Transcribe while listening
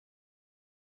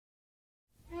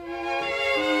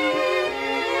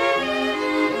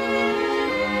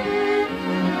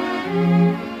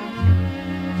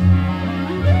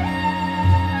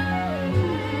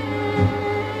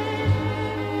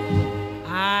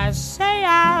I say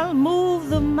I'll move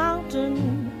the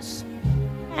mountains,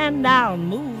 and I'll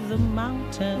move the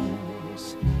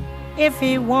mountains if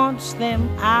he wants them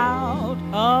out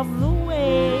of the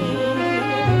way.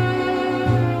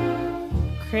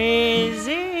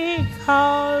 Crazy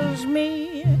calls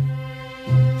me,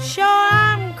 sure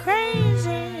I'm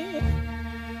crazy,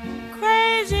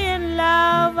 crazy in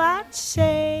love I'd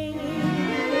say.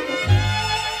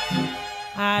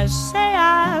 I say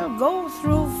I'll go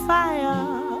through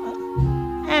fire,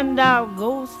 and I'll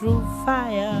go through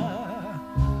fire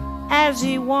as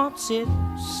he wants it,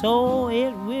 so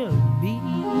it will be.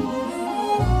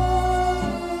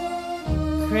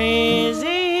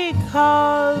 Crazy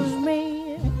calls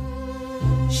me,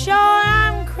 sure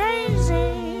I'm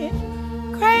crazy,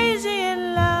 crazy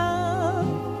in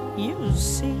love, you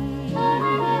see.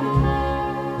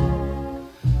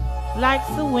 Like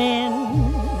the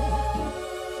wind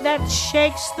that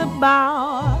shakes the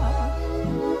bough,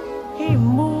 he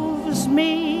moves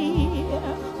me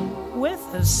with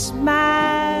a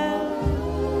smile.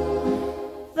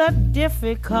 The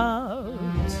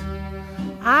difficult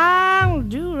I'll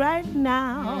do right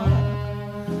now,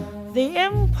 the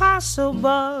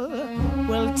impossible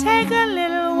will take a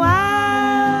little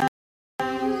while.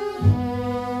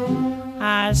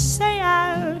 I say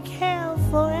I'll care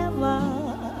forever,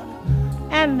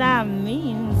 and I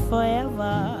mean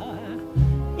forever,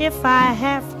 if I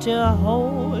have to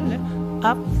hold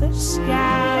up the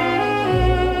sky.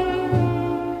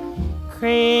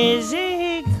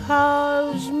 Crazy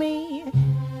calls me,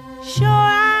 sure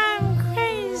I'm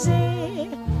crazy,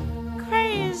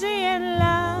 crazy in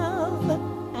love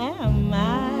am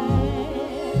I.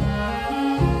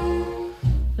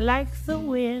 Like the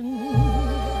wind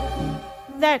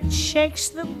that shakes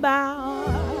the bough,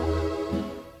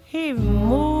 he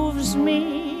moves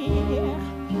me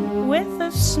with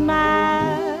a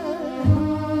smile.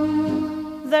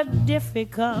 The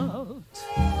difficult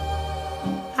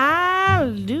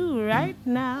I'll do right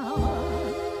now,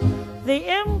 the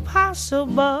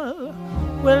impossible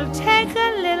will take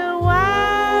a little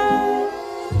while.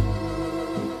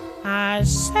 I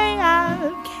say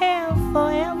I'll care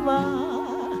forever,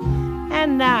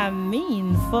 and I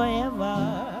mean forever,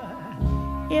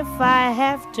 if I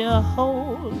have to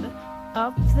hold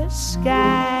up the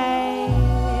sky.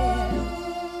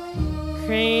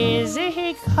 Crazy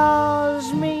he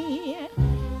calls me,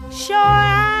 sure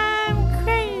I'm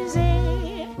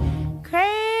crazy,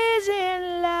 crazy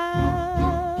in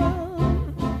love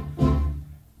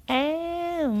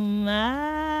am I.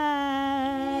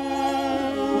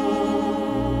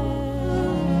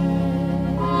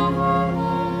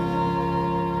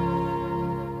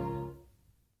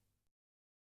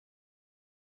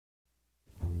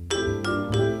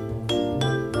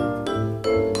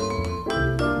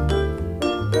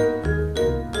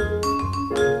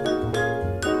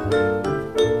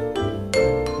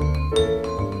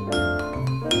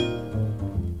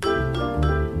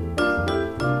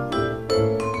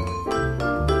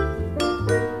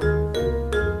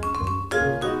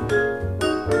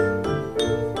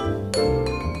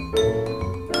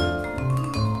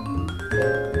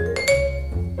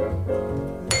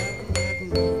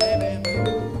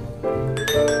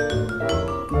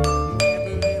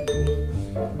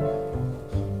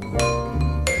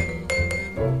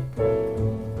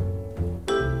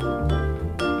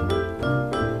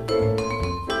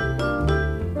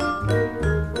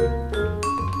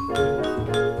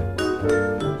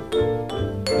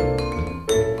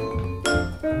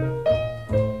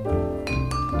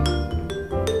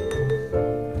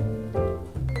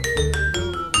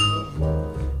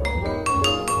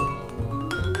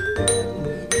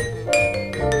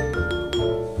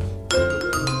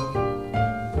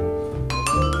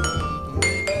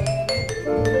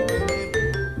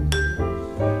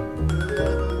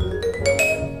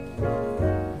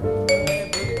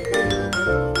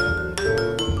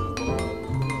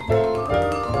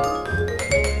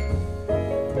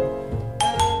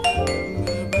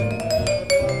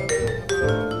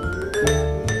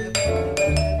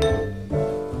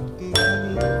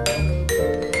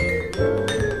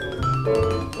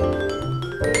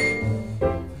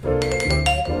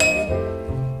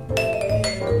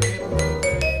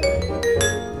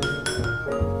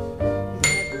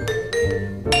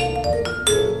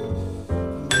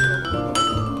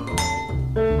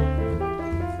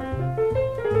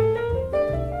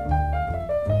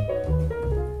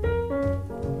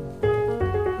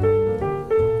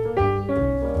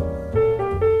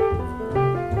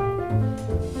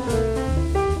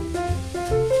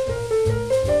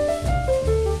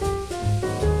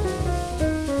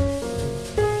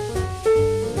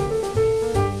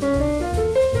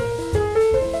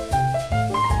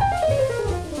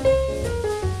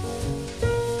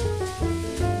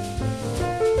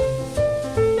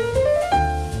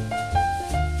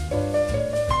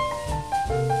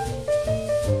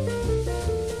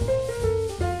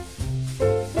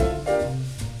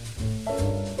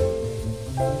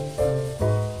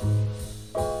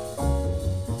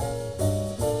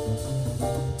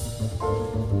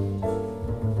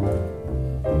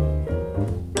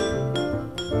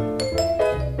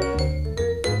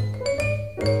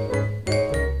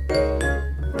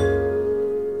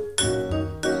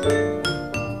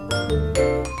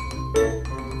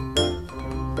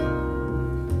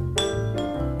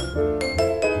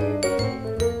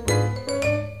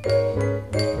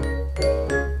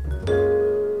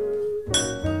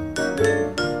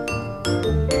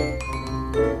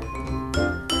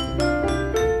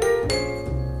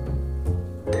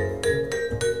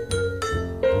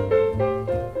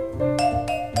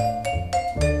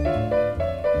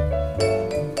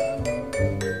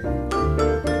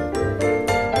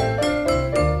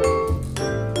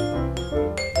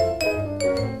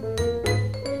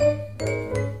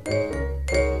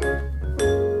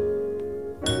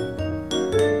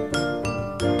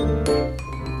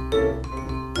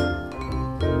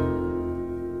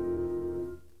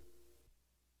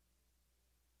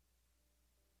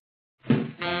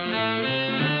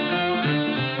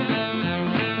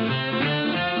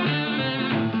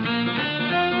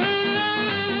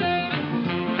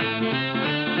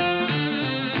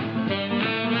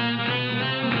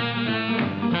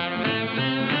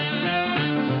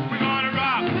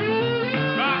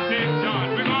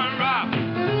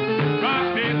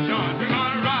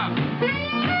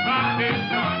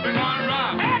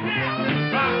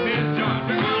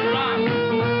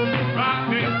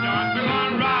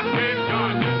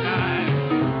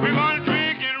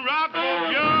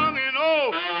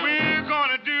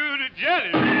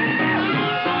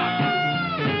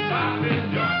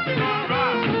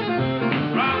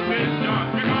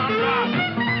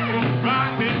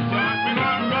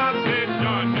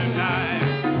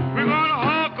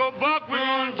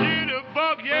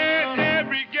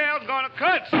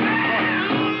 cuts.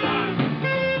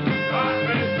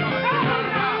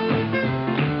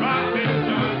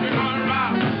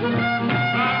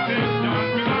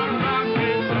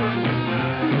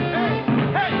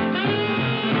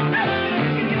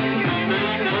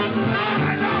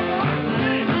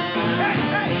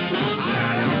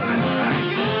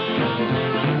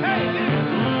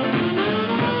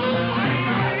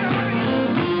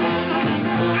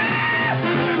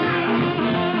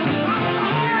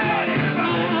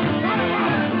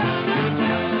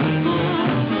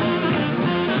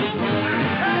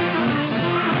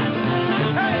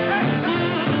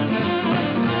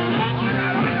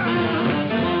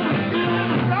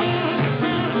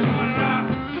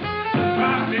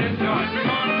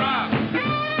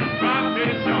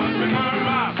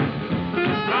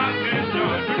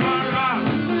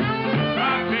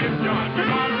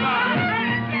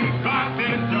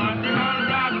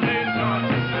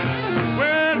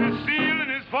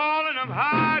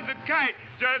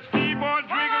 Just keep on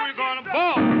drinking, we're gonna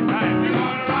ball. Right, we're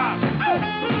gonna rock.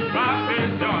 Rock this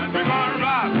joint, we're gonna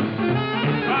rock.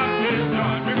 Rock this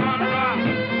joint, we're gonna rock.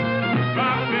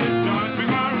 Rock this joint, we're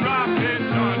gonna rock this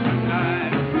joint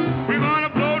tonight. We're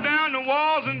gonna blow down the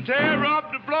walls and tear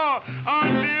up the floor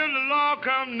until the law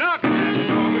come knocking at the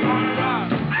door. We're gonna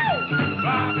rock.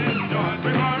 Rock this joint,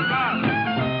 we're gonna rock.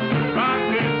 Rock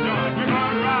this joint, we're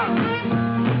gonna rock.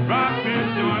 Rock this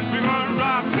joint, we're gonna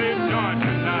rock this joint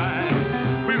tonight.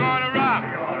 We're gonna rock.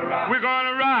 We're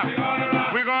gonna rock.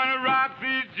 We're gonna rock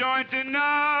this joint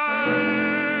tonight.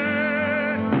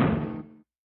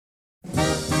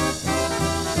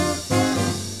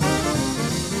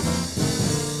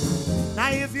 Now,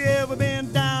 if you ever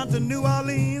been down to New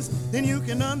Orleans, then you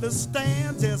can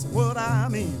understand just what I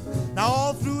mean. Now,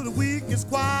 all through the week it's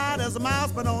quiet as a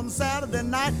mouse, but on Saturday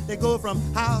night they go from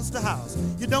house to house.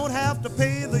 You don't have to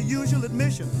pay the usual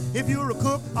admission if you're a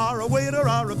cook or a waiter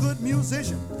or a good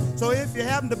musician. So if you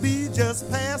happen to be just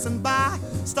passing by,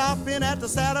 stop in at the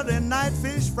Saturday night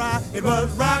fish fry. It was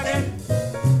rockin',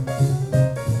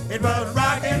 it was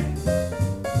rockin'.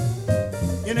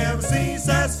 You never seen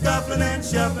such scuffling and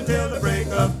shuffling till the break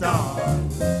of dawn.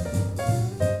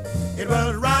 It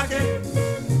was rockin',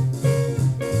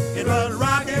 it was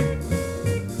rockin'.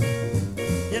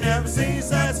 You never seen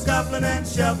such scuffling and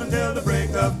shuffling till the break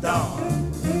of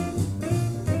dawn.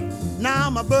 Now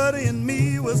my buddy and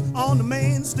me was on the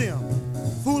main stem,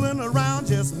 fooling around,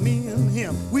 just me and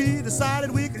him. We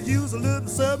decided we could use a little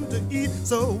something to eat,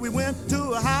 so we went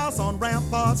to a house on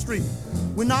Rampart Street.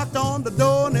 We knocked on the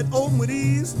door and it opened with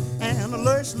ease, and a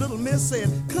lush little miss said,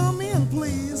 "Come in,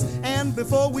 please." And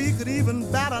before we could even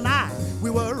bat an eye, we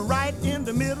were right in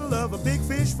the middle of a big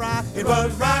fish fry. It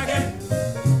was rockin',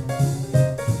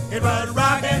 it was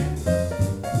rockin'.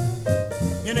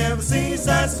 You never seen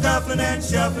such scuffling and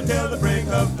shuffling till the break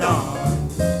of dawn.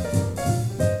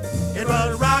 It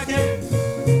was rockin',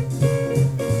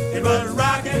 it was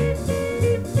rockin'.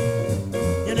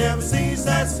 You never seen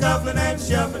such scuffling and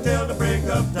shuffling till the break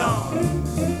of dawn.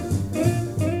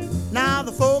 Now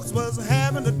the folks was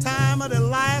having the time of their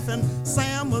life, and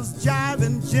Sam was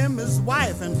jiving Jimmy's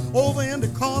wife, and over in the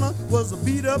corner was a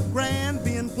beat-up grand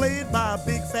being played by a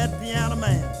big fat piano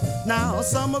man. Now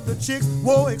some of the chicks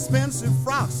wore expensive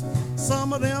frocks,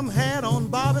 some of them had on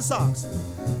Bobby socks,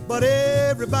 but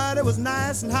everybody was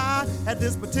nice and high at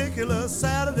this particular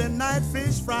Saturday night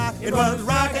fish fry. It was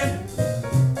rockin',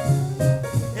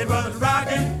 it was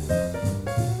rockin'.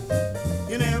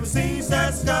 You never seen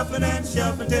such scuffling and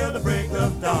shuffling till the break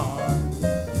of dawn.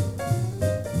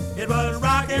 It was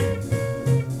rockin',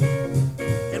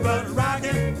 it was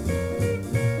rockin'.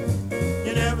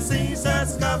 You never seen such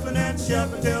scuffling and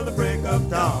shuffling till the break of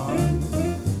dawn.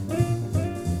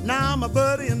 Now my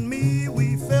buddy and me,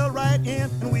 we fell right in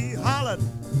and we hollered,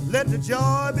 "Let the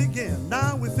joy begin."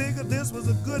 Now we figured this was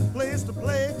a good place to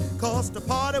play, 'cause the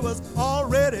party was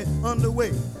already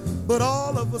underway. But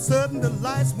all of a sudden the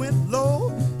lights went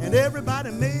low and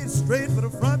everybody made straight for the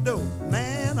front door.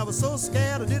 Man, I was so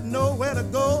scared I didn't know where to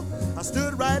go. I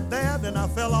stood right there, then I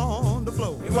fell on the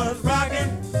floor. It was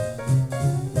rockin',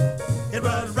 it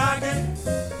was rockin'.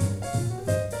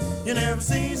 You never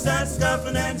seen such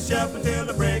scuffling and shuffling till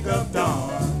the break of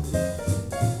dawn.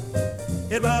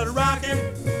 It was rockin',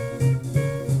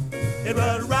 it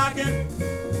was rockin'.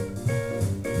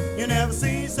 You never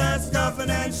seen such scuffling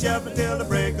and shuffling till the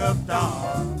break of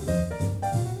dawn.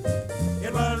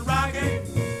 It was rockin',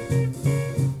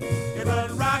 it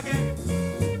was rockin'.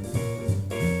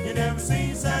 You never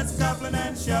seen such scuffling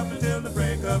and shuffling till the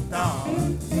break of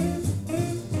dawn.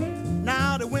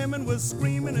 Now the women was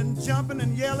screaming and jumping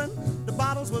and yelling, the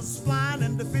bottles was flying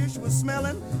and the fish was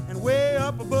smelling, and way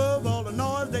up above all the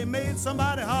noise they made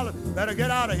somebody hollered, better get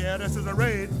out of here, this is a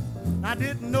raid. I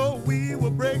didn't know we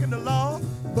were breaking the law,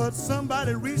 but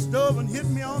somebody reached over and hit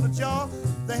me on the jaw.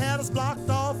 They had us blocked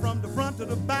off from the front to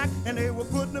the back, and they were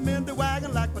putting them in the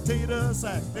wagon like potato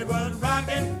sack. It was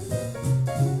rocking,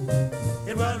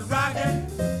 it was rocking.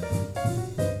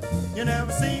 You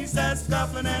never seen such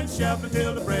scuffling and shuffling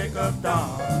till the break of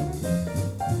dawn.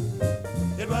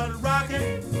 It was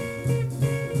rocking,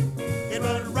 it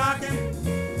was rocking.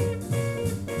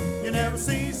 You never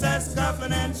seen such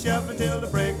scuffling and shuffling till the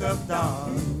break of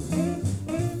dawn.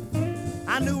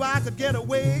 I knew I could get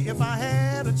away if I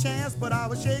had a chance, but I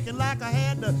was shaking like I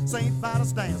had the St.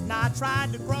 Vitus dance. Now I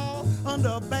tried to crawl under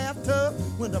a bathtub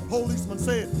when the policeman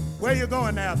said, "Where you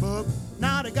going now, bub?"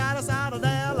 Now they got us out of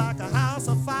there like a house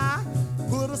of fire,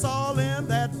 put us all in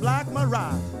that black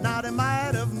Mariah. Now they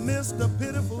might have missed a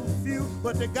pitiful few,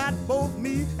 but they got both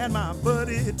me and my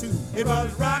buddy too. It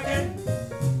was rocking,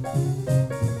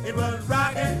 it was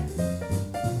rocking.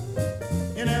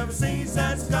 You never seen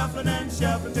such scuffling and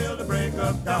shuffling till the break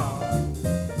of dawn.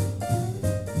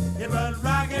 It was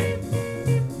rocking,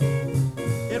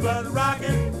 it was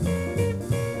rocking.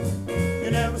 You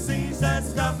never seen such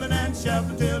scuffling and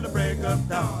shuffling till the break of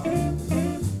dawn.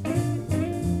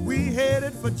 We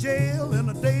headed for jail in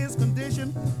a day's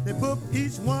condition. They booked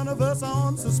each one of us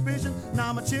on suspicion.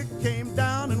 Now my chick came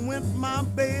down and went my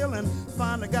bail and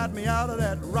finally got me out of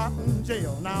that rotten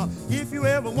jail. Now, if you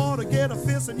ever want to get a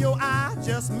fist in your eye,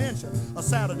 just mention a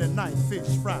Saturday night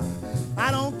fish fry.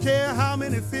 I don't care how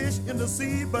many fish in the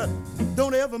sea, but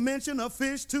don't ever mention a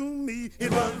fish to me.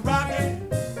 It was rocking,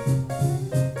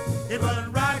 it was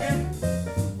rocking.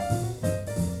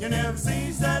 You never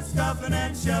seen such scuffling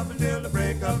and shuffling till the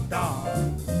break of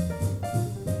dawn.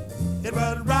 It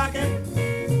was rocking,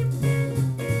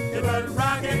 it was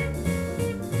rocking.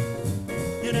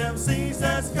 You never seen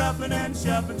such scuffling and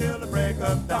shuffling till the break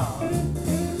of dawn.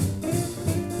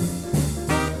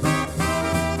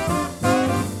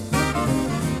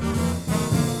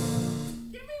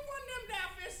 Give me one of them down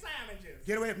fish sandwiches.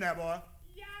 Get away from that, boy.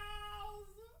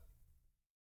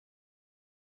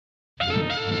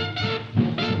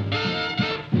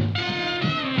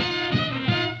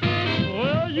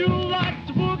 Well, you like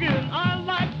the boogie and I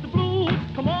like the blues.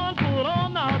 Come on, put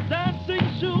on our dancing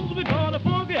shoes. We're gonna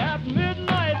boogie at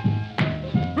midnight.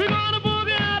 We're gonna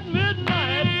boogie at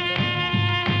midnight.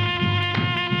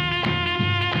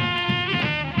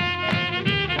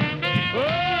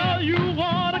 Well, you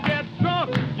wanna get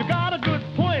drunk, you got a good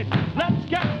point. Let's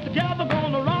get together,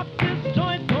 gonna rock this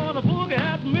joint. Gonna boogie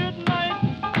at midnight.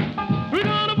 We're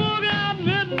gonna boogie at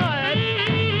midnight.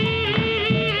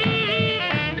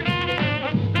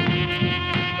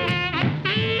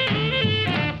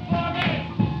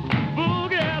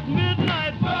 Boogie at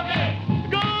midnight. We're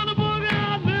gonna boogie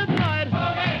at midnight.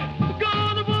 We're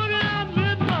gonna boogie at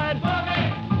midnight.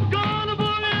 We're gonna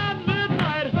boogie at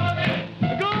midnight.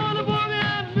 We're gonna boogie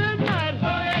at midnight.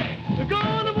 We're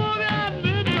gonna boogie at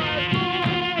midnight.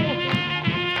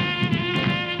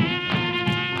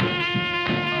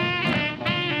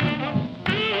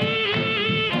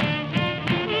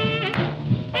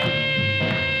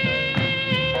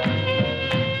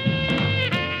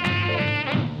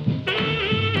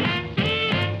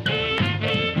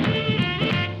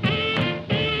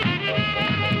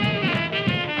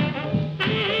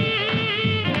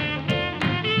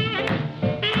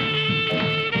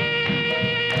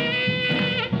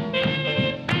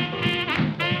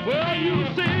 Well, you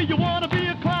say you wanna be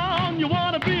a clown, you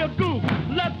wanna be a goof.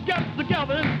 Let's get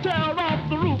together and tear off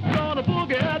the roof. Gonna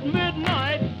boogie at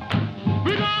midnight.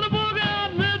 We're gonna boogie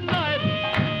at midnight.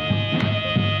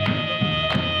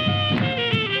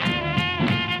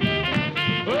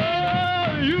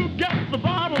 Oh, you get the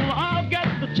bottle, I'll get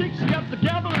the chicks. Get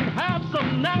together and have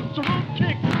some natural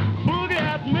kicks. Boogie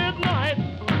at midnight.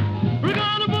 We're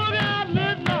gonna boogie at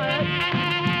midnight.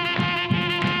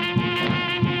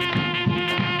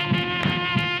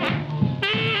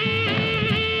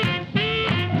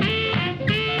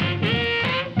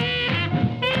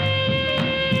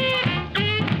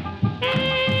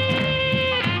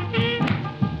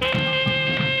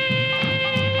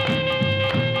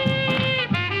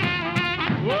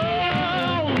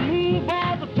 Well, move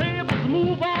all the tables,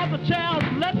 move all the chairs.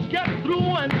 Let's get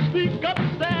through and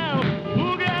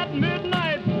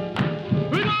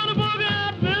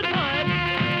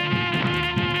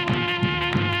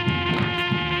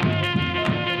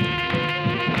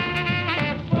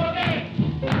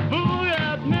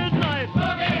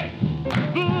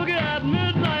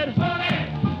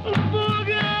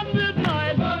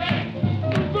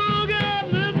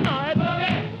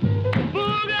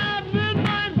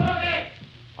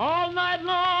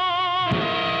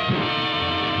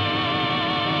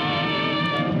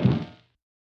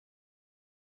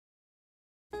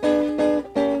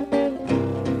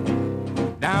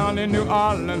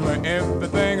Orleans where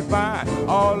everything's fine.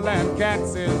 All them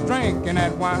cats is drinking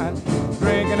that wine,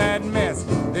 drinking that mess,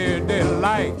 their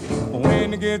delight.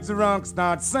 When they get drunk,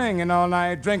 start singing all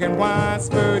night, drinking wine,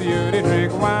 spooty, they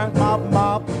drink wine, mop,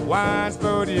 mop. Wine,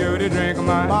 spooty, they drink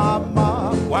wine, mop,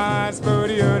 mop. Wine,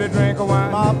 spooty, they drink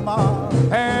wine, mop, mop.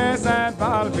 Pass that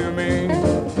bottle to me.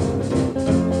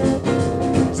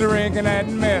 Drinking that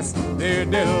mess, their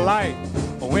delight.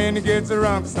 When they get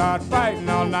drunk, start fighting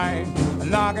all night,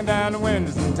 knocking down the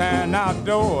windows and tearing out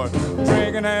doors,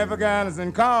 drinking half a gallons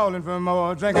and calling for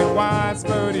more, drinking wine,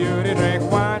 spooty, they drink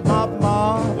wine, mop,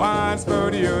 mop. Wine,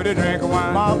 spooty, they drink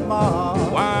wine, mop, mop.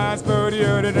 Wine,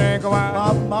 spooty, they drink wine,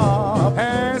 mop, mop.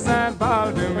 Pass that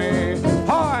bottle to me.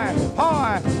 Hoy,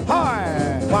 hoy,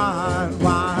 hoy. Wine,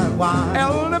 wine, wine.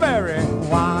 Elderberry.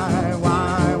 Wine,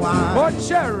 wine, wine. Or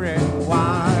cherry.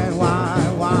 Wine,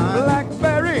 wine, wine.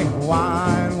 Blackberry.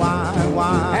 Wine, wine,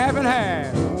 wine. Haven't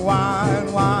had.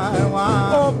 Wine, wine,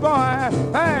 wine. Oh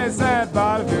boy, pass that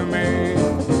bottle to me.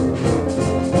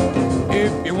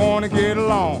 If you wanna get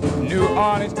along, New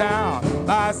Orleans town,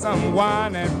 buy some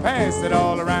wine and pass it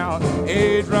all around.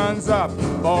 Age runs up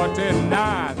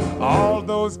 49. All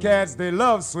those cats, they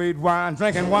love sweet wine,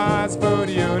 drinking wine,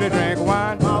 spooty, they drink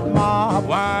wine, mop, mop.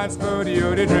 Wine, spooty,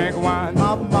 they drink wine,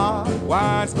 mop, mop.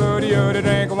 Wine, spooty, they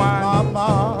drink wine, mop,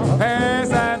 mop. Pass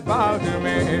that bottle to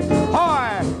me.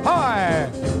 Hoy, hoy.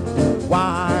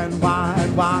 Wine,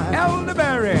 wine, wine.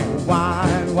 Elderberry.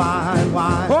 Wine, wine,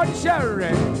 wine. Port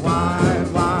cherry.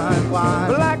 Wine, wine, wine.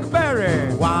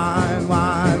 Blackberry. Wine,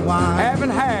 wine, wine.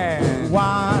 Haven't had.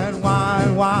 Wine,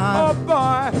 wine, wine. Oh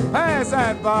boy, pass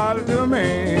that bottle to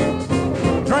me.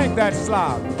 Drink that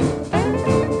slop.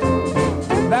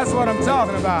 That's what I'm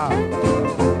talking about.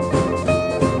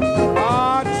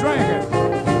 Ah, drink it.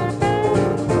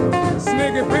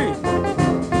 Sneaky Pete.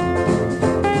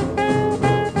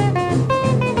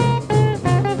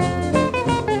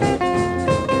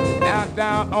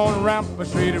 Down on Rampart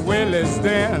Street at Willie's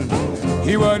Den,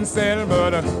 he wasn't selling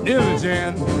but a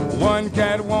diligent. One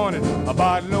cat wanted a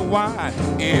bottle of wine.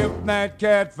 If that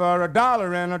cat for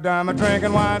 $1 and a dime, a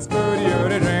drinking wine, spooty,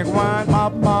 they drink wine,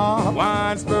 mop, mop.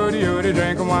 Wine, spooty, they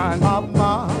drink wine, mop,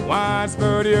 mop. Wine,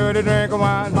 spooty, they drink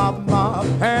wine, mop, mop.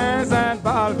 Pass that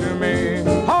bottle to me.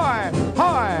 Hoy,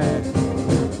 hoy.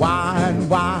 Wine,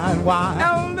 wine, wine.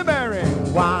 Elderberry.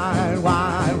 Wine,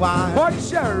 wine, wine. Port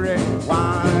cherry.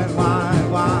 Wine,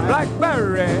 wine, wine.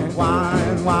 Blackberry.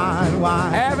 Wine, wine,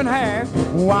 wine. Haven't had.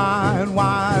 Wine,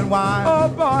 wine, wine. Oh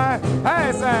boy,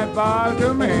 pass that bottle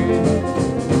to me.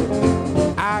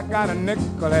 I got a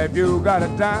nickel, have you got a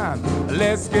dime?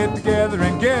 Let's get together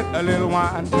and get a little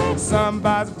wine. Some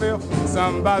buys a fifth,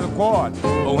 some buys a quart.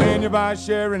 But when you buy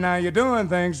sherry, now you're doing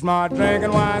things smart.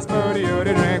 Drinking wine, spooty,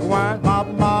 they drink wine, mop,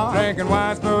 mop. Drinking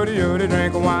wine, spooty, they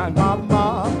drink wine, mop,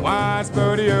 mop. Wine,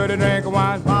 spooty, they drink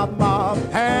wine, mop, mop.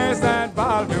 Pass that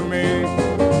bottle to me.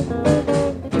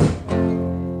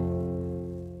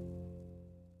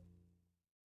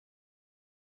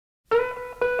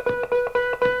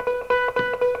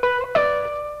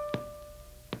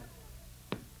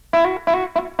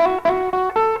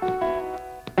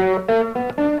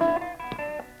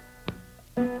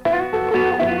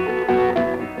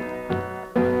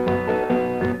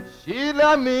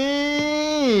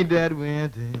 Me that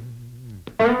winter,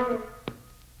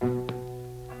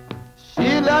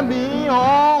 she left me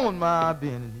on my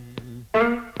bending knee.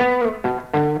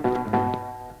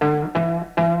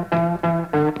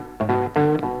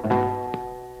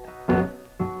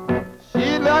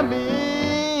 She left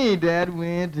me that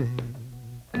winter,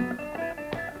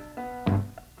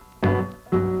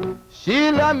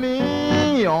 she left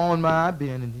me on my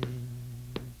bending knee.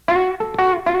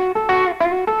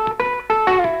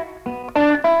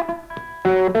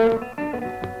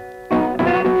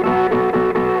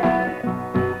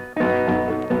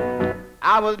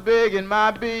 I was begging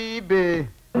my baby,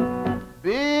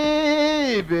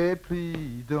 baby,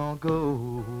 please don't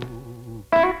go.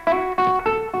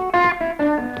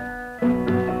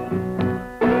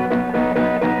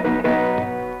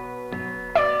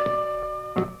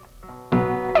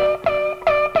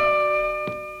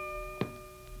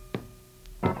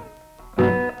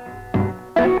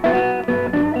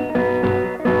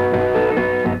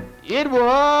 It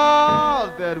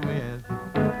was that winter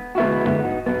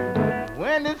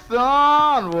when the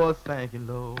sun was sinking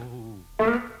low.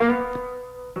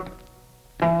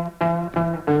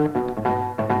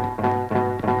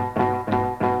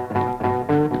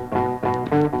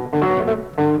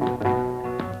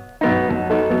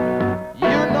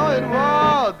 You know it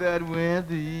was that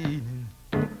winter evening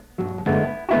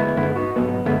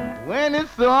when the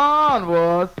sun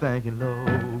was sinking low.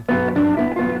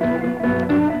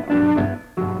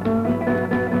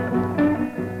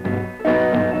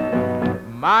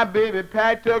 My baby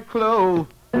packed her clothes.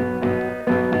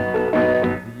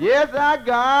 Yes, I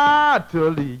got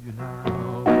to leave you now.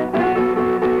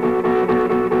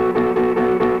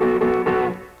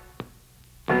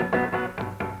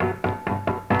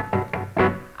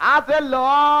 I said,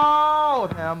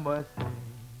 Lord, have mercy.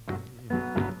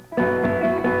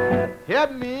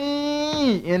 Help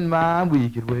me in my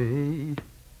wicked ways.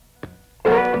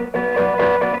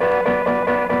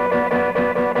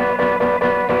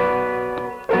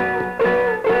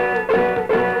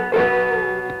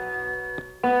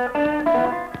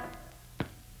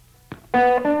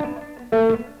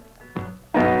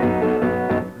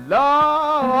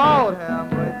 Lord,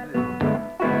 have mercy.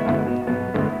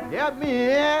 Help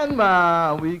me in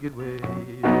my wicked ways.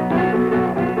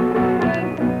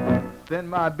 Send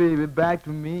my baby back to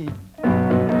me.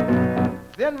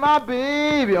 Send my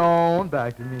baby on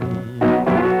back to me.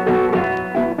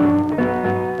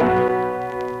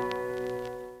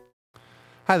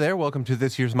 Hi there, welcome to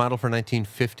this year's model for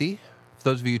 1950. For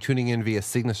those of you tuning in via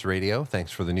Cygnus Radio,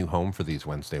 thanks for the new home for these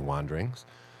Wednesday wanderings.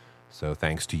 So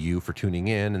thanks to you for tuning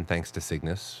in, and thanks to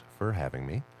Cygnus for having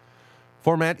me.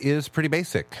 Format is pretty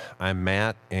basic. I'm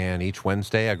Matt, and each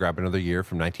Wednesday I grab another year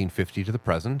from 1950 to the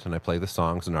present, and I play the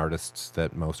songs and artists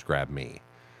that most grab me.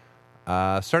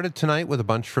 Started tonight with a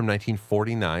bunch from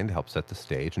 1949 to help set the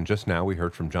stage, and just now we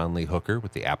heard from John Lee Hooker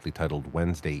with the aptly titled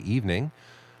Wednesday Evening,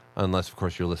 unless, of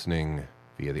course, you're listening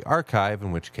via the archive,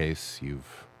 in which case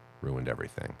you've ruined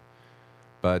everything.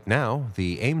 But now,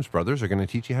 the Ames brothers are going to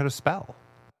teach you how to spell.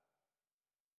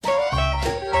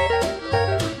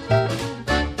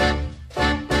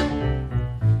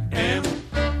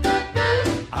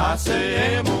 I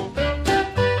say M-O,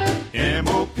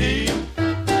 M-O-P,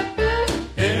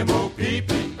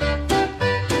 M-O-P-P,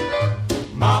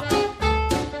 mop,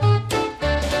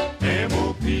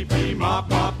 M-O-P-P, mop,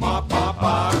 mop, mop, mop,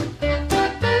 R.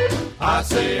 I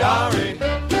say R-A,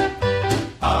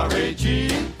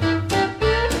 R-A-G,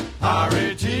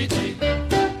 R-A-G-G,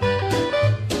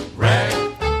 rag,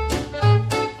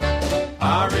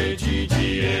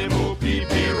 R-A-G-G,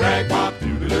 M-O-P-P, rag, mop,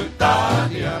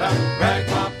 doo-doo-doo-da-dee-da, rag,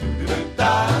 mop,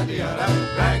 da-dee-da,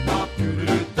 rag, mop,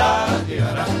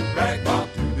 doo-doo-doo-da-dee-da, rag, mop,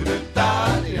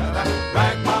 doo-doo-doo-da-dee-da,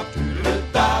 rag, mop,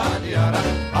 doo-doo-doo-da-dee-da,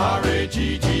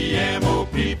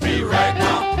 R-A-G-G-M-O-P-P, rag,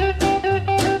 mop.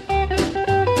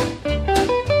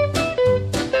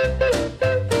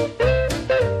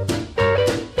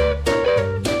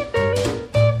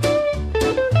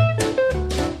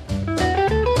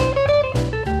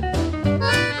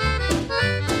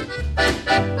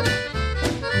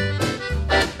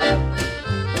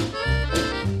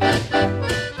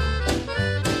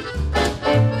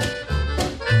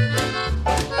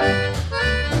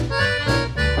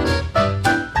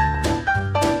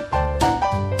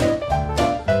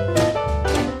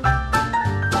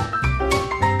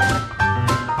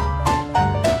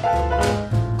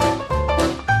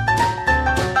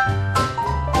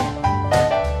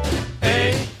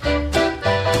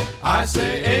 I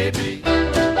say A-B,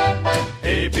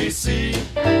 A-B-C,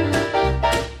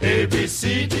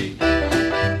 A-B-C-D,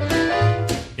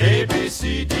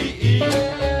 A-B-C-D-E,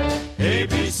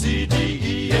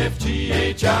 A-B-C-D-E-F-G-H-I.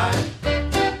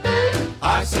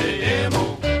 I say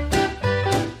M-O,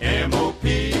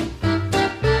 M-O-P,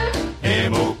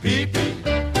 M-O-P-P,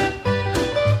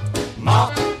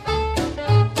 mop,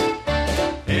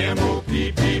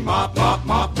 M-O-P-P, mop, mop,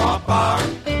 mop, mop, R.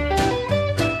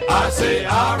 I say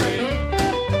R-A,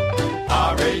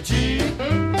 R-A-G,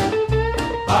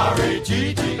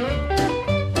 R-A-G-G,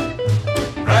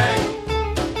 rag,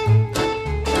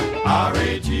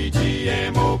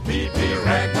 R-A-G-G-M-O-P-P,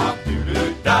 rag, mop,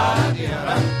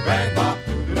 doo-doo-da-dee-da, rag, mop,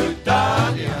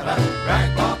 doo-doo-da-dee-da,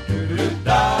 rag, mop,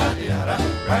 doo-doo-da-dee-da,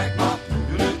 rag, mop,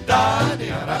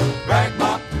 doo-doo-da-dee-da, rag,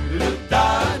 mop,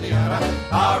 doo-doo-da-dee-da,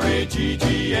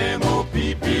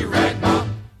 R-A-G-G-M-O-P-P, rag, mop,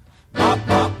 mop,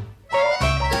 mop.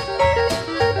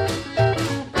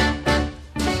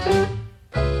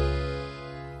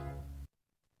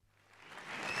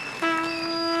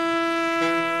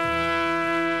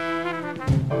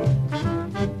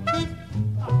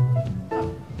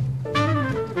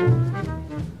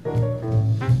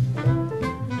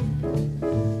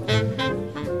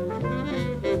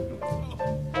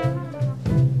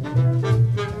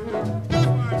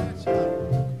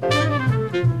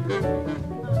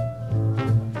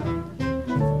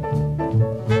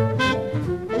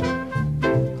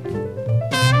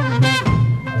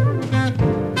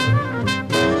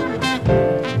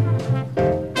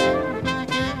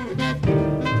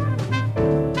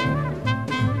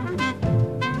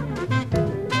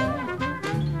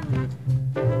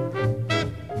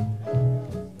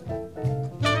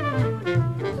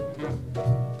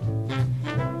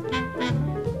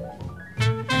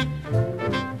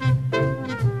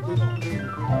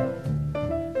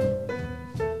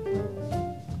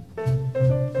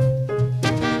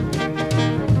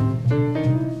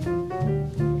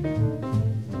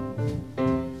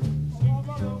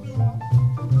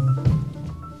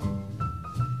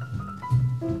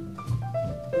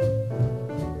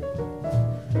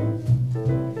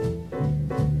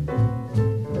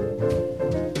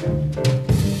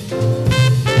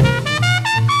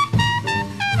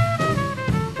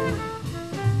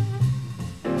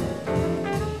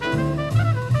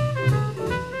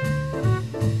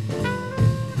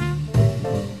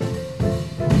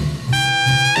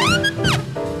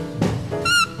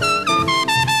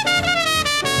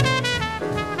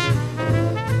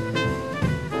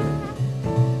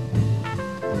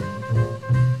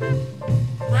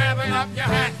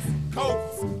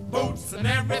 and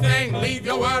everything. Leave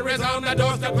your worries on the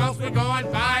doorstep, cause we're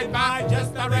going bye-bye.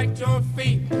 Just direct your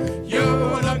feet. You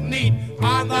look neat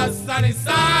on the sunny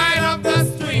side of the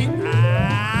street.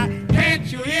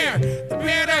 Can't you hear the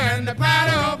pitter and the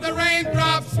patter of the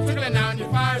raindrops trickling down your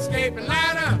fire escaping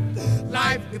ladder?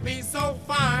 Life could be so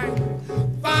fine,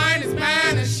 fine as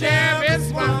man and share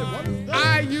its wine.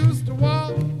 I used to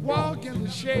walk in the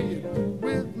shade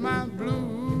with my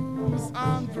blues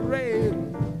on parade.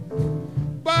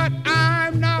 But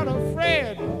I'm not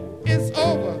afraid. It's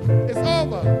over,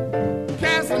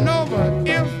 Casanova.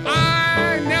 If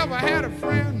I never had a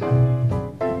friend,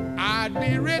 I'd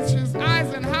be rich as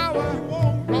Eisenhower.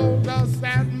 Roll dust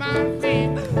at my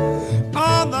feet.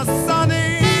 On the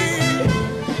sunny,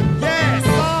 yes,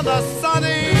 on the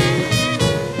sunny,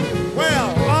 well,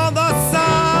 on the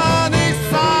sunny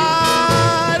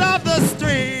side of the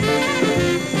street.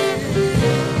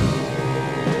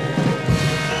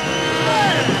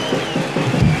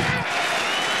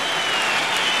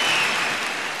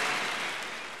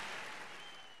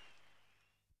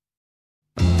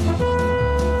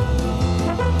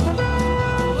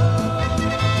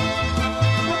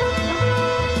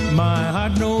 My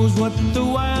heart knows what the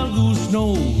wild goose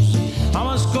knows. I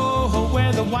must go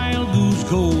where the wild goose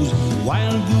goes.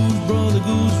 Wild goose, brother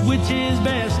goose, which is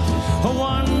best? A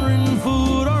wandering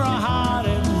foot or a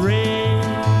hearted red?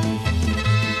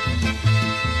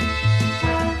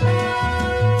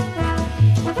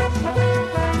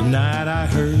 Tonight I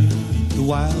heard the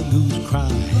wild goose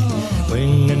cry,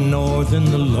 winging north in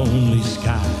the lonely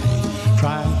sky.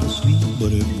 Tried to sleep,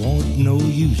 but it won't no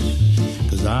use,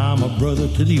 'cause I'm a brother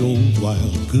to the old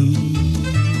wild goose.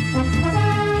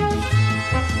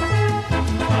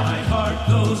 My heart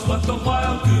knows what the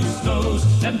wild goose knows,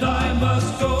 and I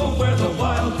must go where the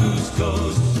wild goose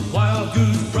goes. Wild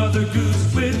goose, brother goose,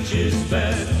 which is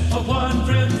best? A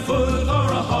wandering foot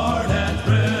or a hard at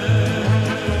rest?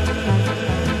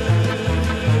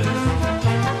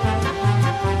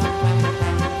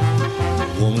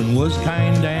 Woman was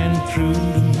kind and true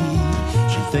to me.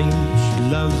 She thinks she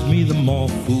loves me the more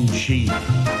fool she's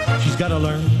got to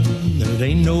learn that it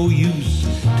ain't no use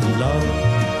to love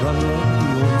brother of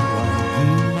the old wild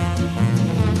goose.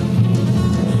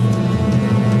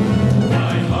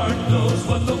 My heart knows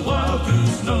what the wild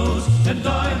goose knows, and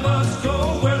I must go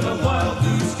where the wild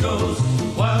goose goes.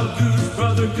 Wild goose,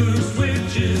 brother goose,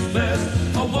 which is best?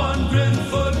 A wandering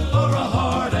foot or a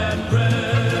hard at rest?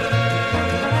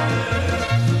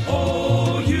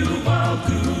 Oh, you wild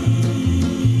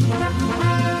goose.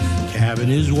 Cabin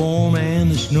is warm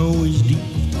and the snow is deep.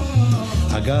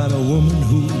 I got a woman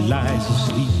who lies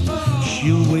asleep.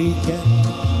 She'll wake at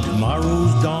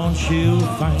tomorrow's dawn. She'll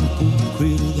find poor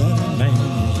critter that a man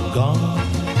is gone.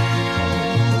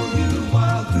 Oh, you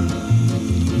wild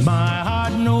goose. My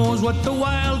heart knows what the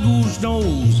wild goose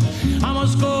knows. I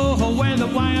must go where the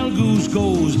wild goose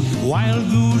goes. Wild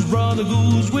goose, brother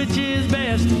goose, which is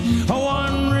best? A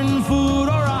wandering foot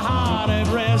or a heart at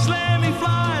rest? Let me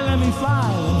fly, let me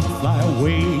fly, let me fly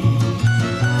away.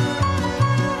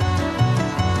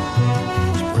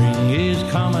 Spring is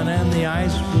coming and the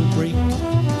ice will break.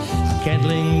 I can't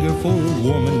linger for a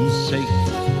woman's sake.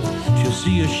 She'll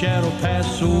see a shadow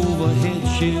pass overhead.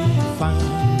 She'll find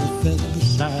a feather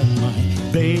beside my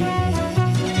bed.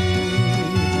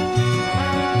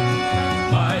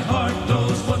 My heart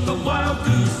knows what the wild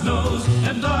goose knows,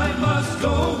 and I must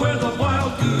go where the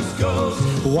wild goose goes.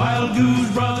 Wild goose,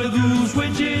 brother goose,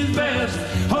 which is best?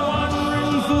 A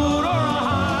wandering foot or a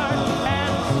heart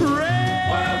at rest?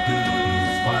 Wild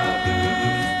goose, wild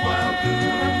goose, wild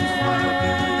goose, wild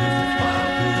goose, wild goose,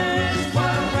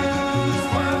 wild goose,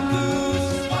 wild goose,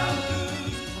 wild goose,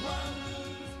 wild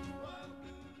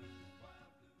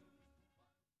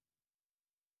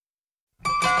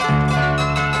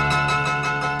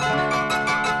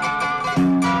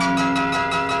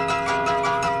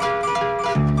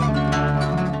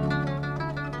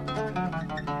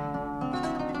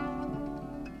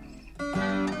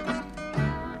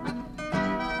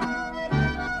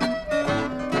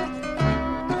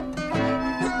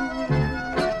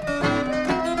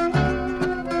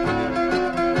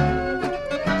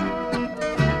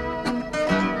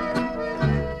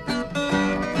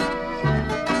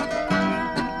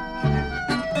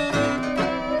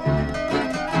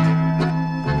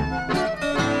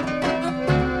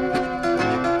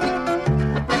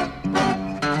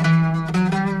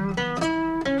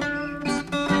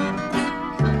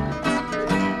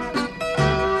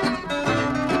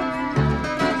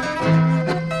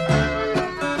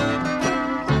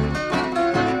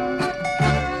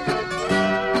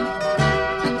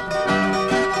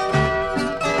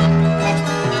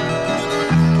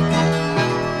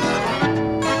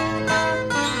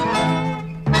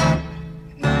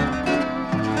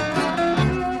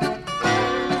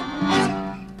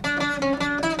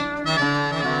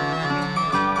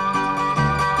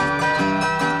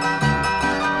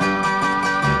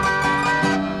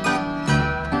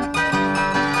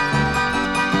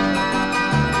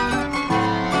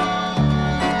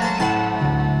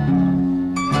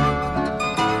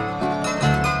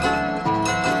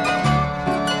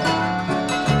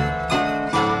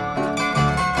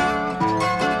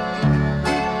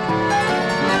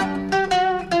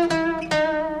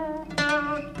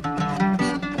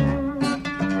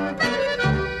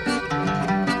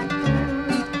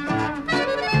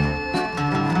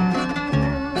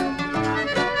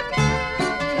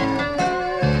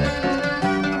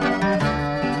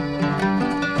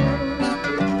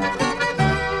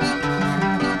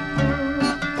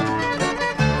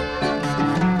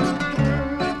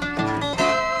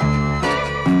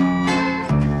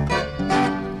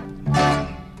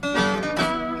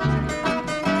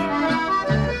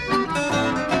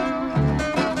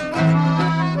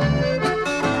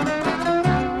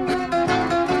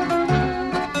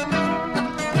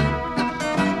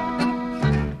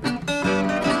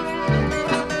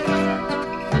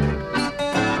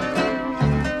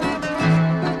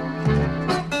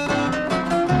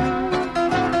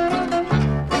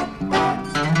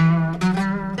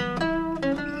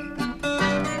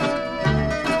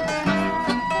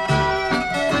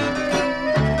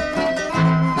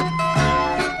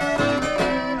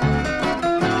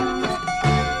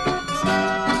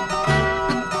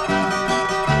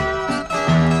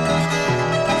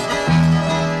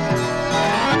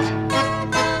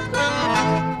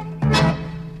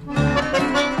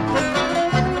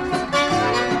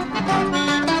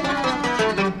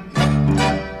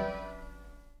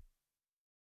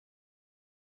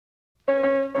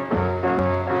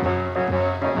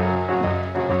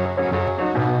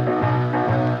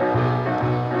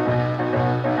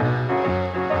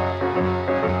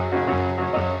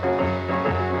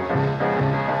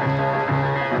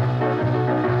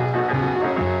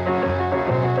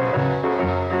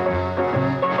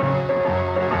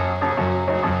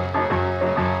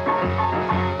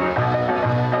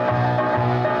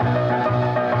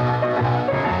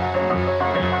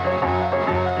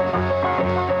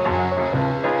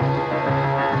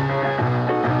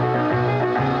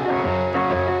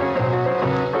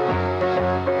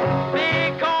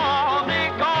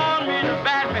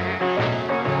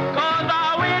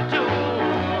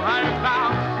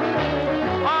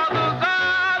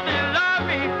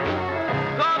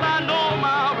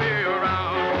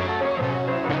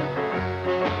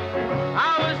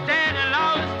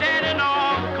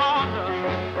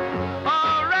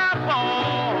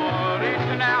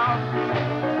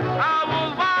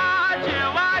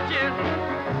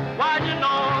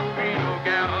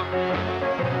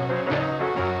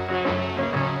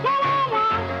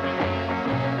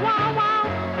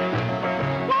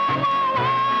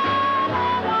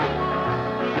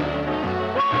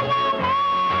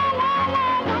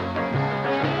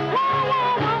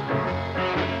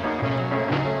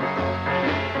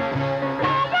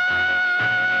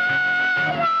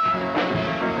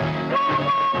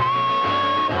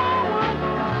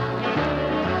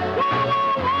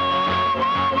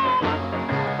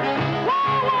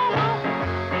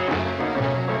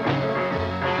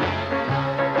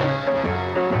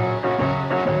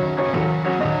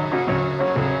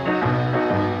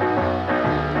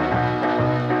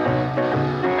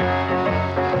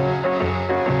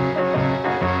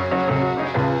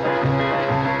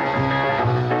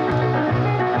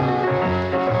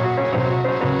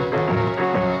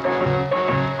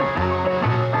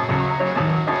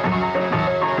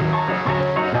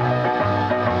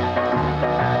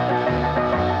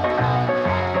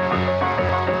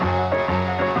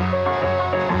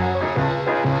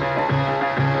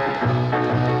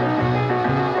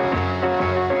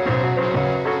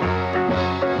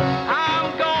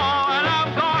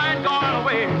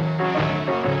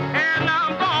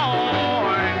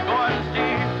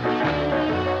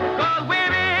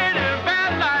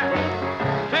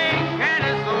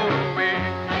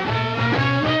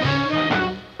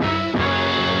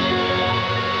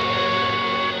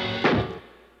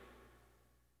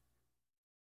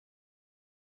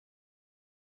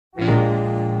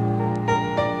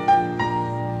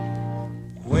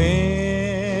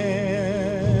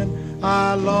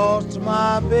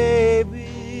my baby.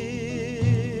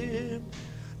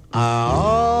 I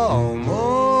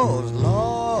almost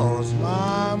lost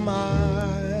my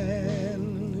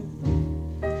mind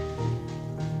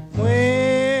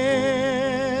when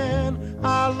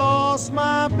I lost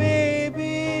my baby.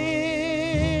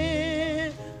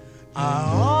 I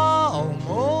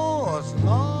almost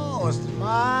lost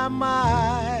my mind.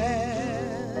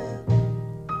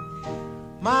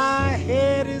 My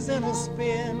head is in a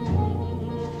spin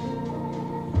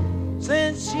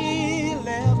since she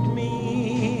left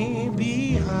me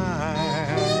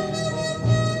behind.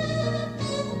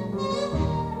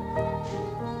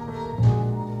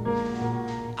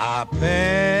 I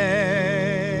pass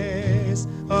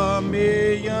a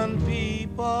million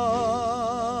people,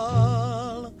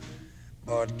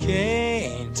 but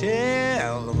can't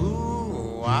tell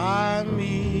who I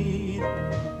meet.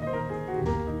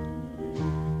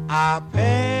 I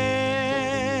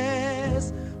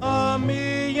pass a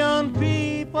million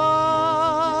people,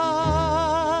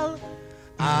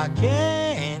 I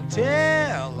can't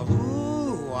tell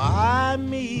who I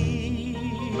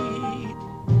meet,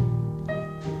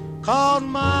 'cause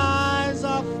my eyes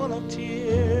are full of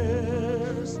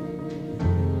tears.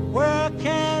 Where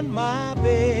can my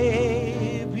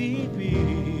baby be?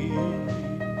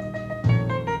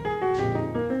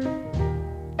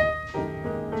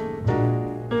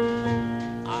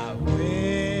 I went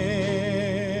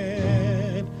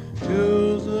to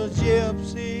the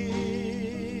gypsy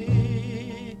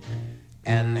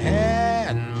and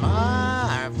had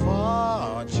my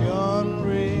fortune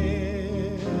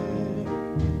read.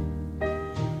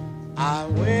 I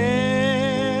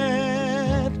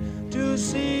went to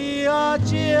see a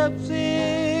gypsy,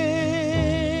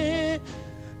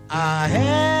 I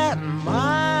had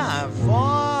my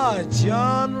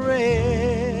fortune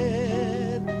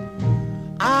read.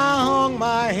 I hung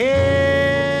my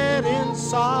head in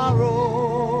sorrow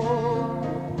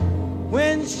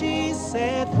when she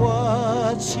said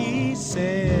what she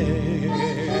said.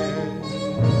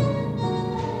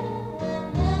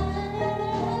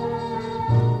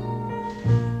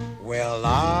 Well,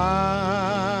 I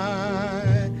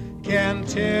can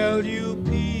tell you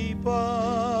people,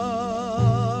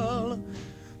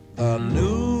 the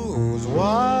news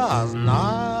was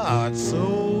not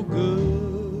so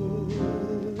good.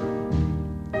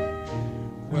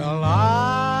 Well,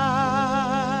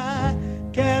 I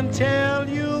can tell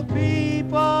you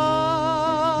people,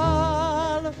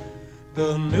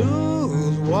 the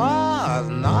news was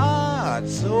not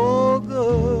so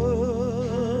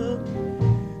good.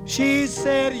 She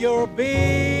said your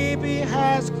baby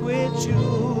has quit you.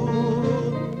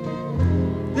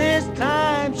 This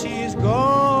time she's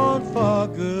gone for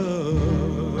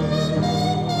good.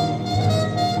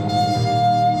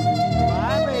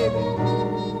 My baby.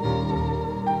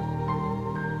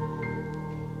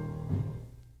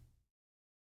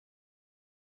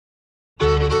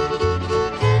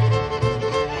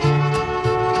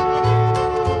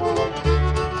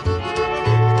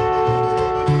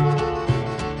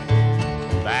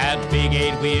 Big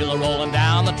eight-wheeler rolling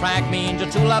down the track means your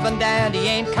true loving daddy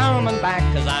ain't coming back,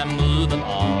 'cause I'm moving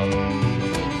on.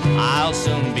 I'll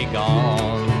soon be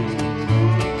gone.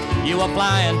 You were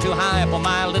flying too high for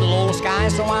my little old sky,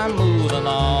 so I'm moving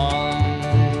on.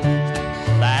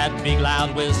 That big loud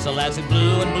whistle as it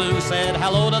blew and blew said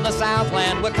hello to the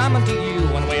Southland. We're coming to you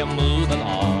and we're moving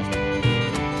on.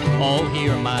 Oh,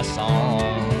 hear my song.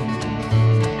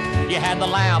 You had to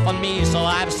laugh on me, so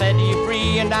I've set you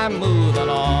free and I'm moving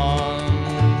on.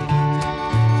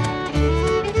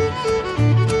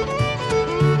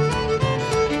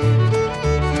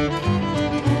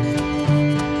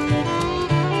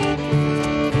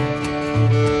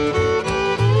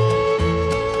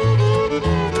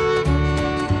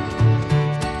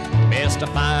 Mr.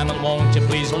 Fireman, won't you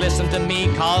please listen to me,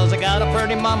 'cause I got a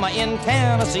pretty mama in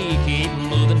Tennessee. Keep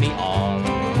moving me on,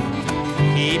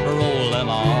 keep rolling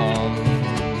on.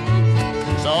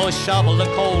 So shovel the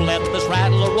coal, let this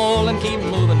rattle roll and keep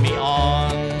moving me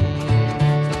on.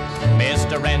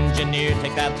 Mr. Engineer,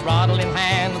 take that throttle in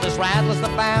hand. This rattle's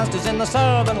the fastest in the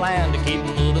southern land. To keep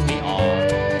moving me on,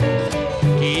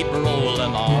 keep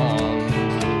rolling on.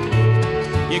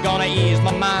 You're gonna ease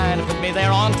my mind, put me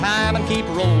there on time and keep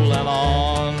rolling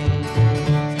on.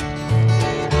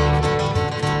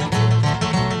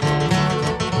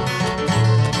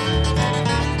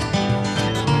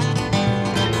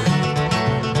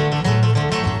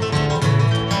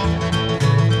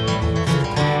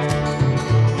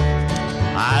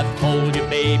 Told you,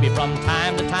 baby, from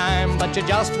time to time, but you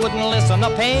just wouldn't listen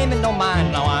or pay me no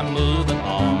mind. Now I'm moving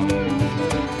on,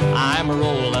 I'm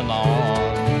rolling on.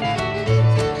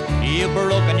 You've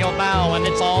broken your vow and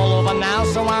it's all over now,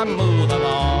 so I'm moving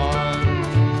on.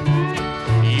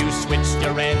 You switched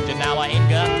your engine, now I ain't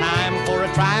got time for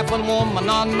a trifling woman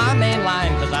on my main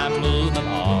line, 'cause I'm moving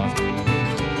on.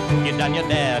 You done your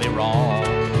daddy wrong.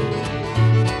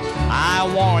 I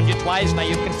warned you twice, now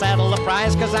you can settle the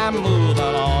price, 'cause I'm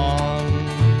moving on.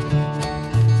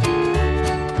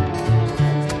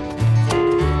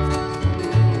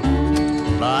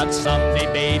 But someday,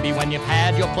 baby, when you've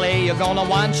had your play, you're gonna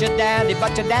want your daddy,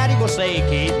 but your daddy will say,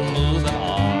 keep moving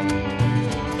on.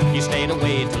 You stayed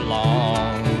away too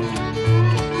long.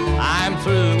 I'm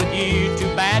through with you,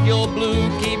 too bad you're blue,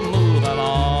 keep moving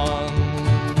on.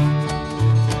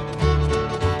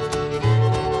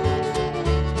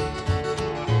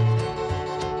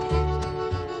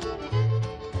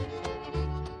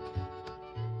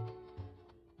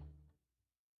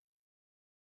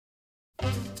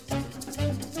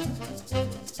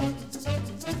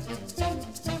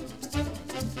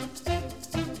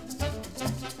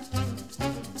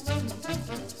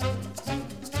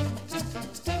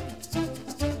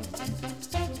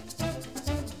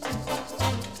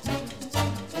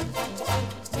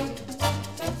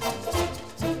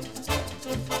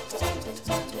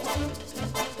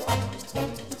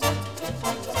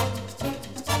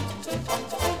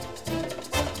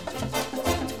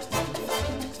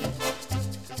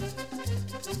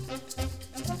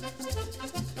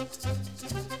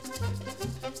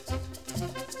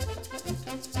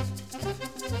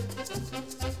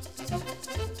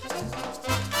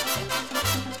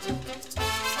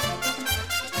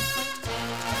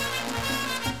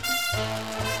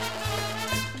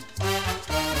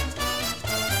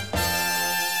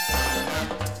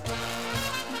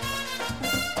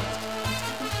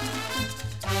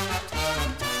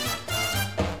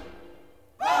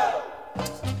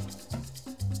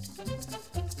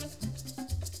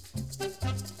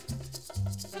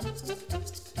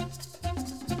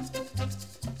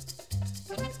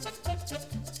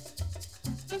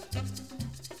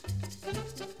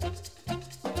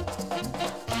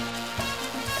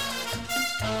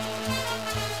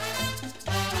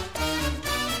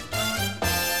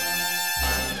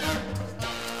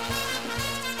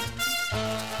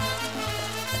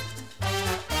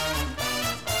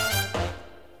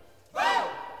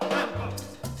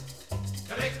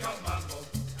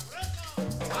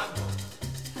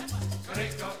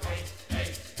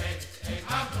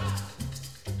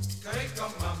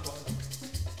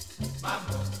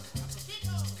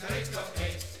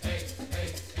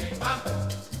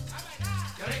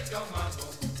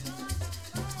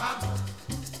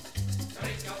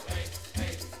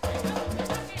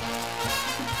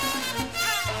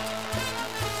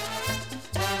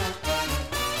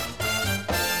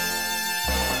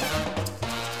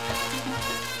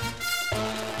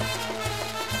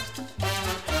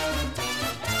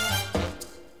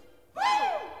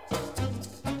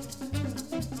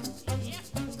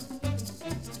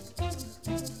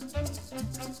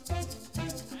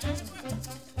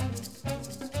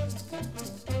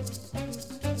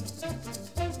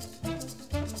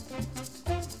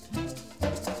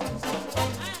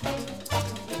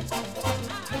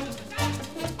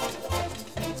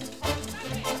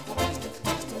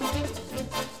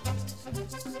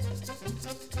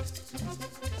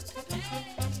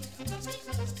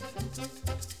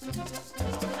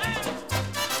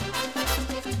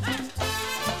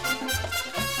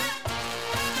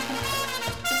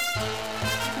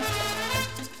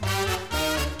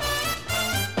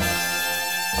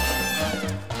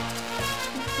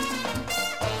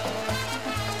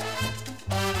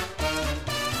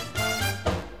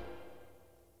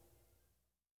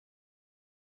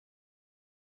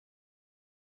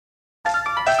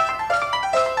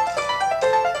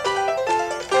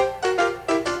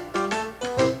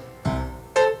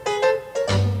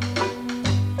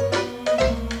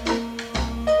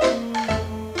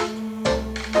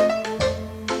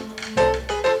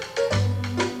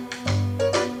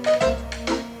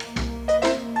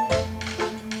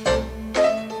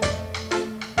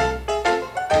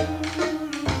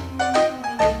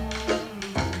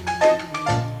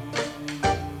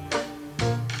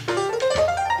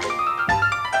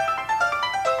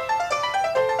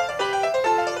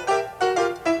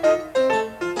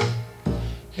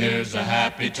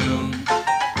 happy tune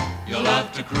you'll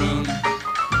love to croon.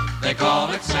 They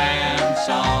call it Sam's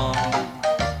song.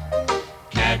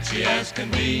 Catchy as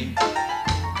can be,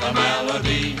 the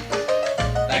melody.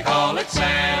 They call it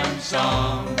Sam's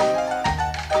song.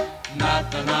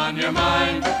 Nothing on your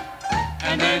mind,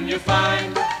 and then you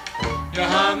find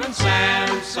you're humming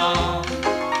Sam's song.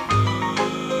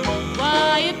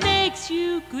 Why, it makes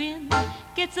you grin.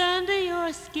 gets under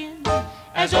your skin,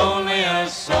 as only a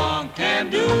song can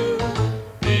do.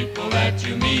 People that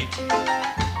you meet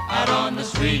out on the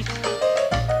street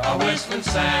are whistling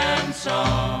Sam's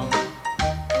song.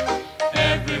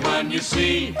 Everyone you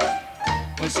see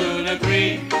will soon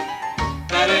agree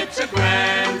that it's a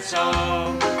grand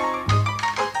song.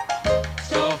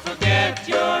 So forget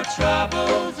your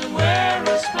troubles and wear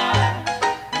a smile,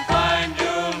 and find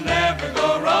you'll never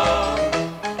go wrong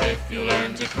if you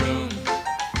learn to croon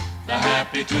the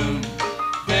happy tune.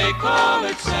 They call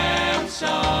it Sam's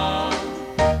song.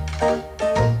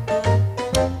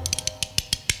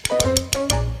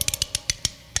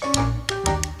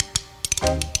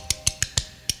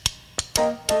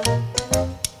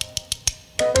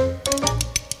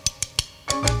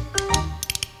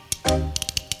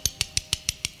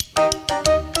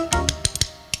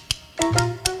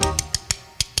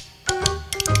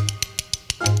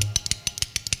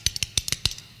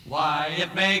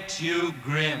 It makes you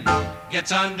grin,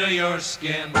 gets under your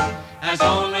skin, as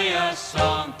only a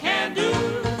song can do.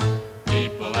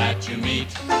 People that you meet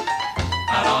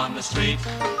out on the street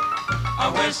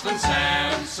are whistling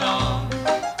Sam's song.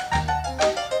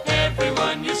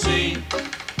 Everyone you see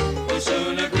will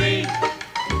soon agree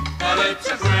that it's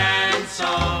a grand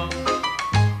song.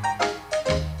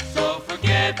 So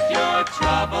forget your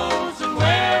troubles and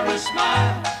wear a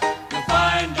smile. You'll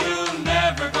find you'll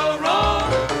never go wrong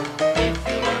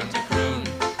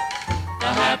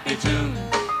happy tune.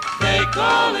 They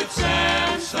call it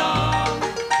Sam's song.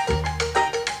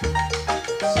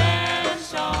 Sam's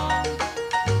song.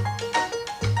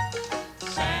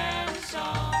 Sam's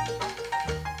song.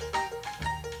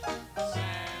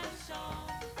 Sam's song.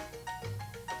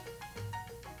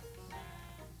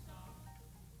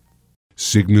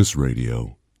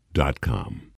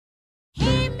 CygnusRadio.com.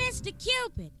 Hey, Mr.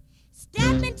 Cupid,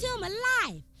 step into my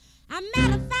life. I met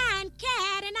a fine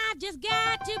cat and I just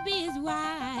got to be his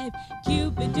wife.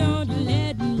 Cupid, don't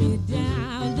let me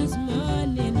down this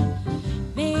morning.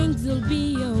 Things'll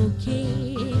be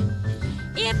okay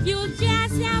if you'll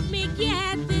just help me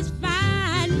get this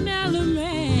fine mellow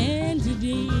man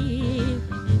today.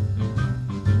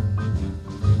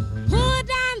 Pull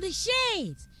down the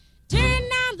shades, turn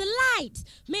down the lights,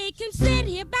 make him sit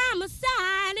here by my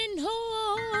side and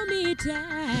hold me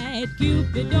tight.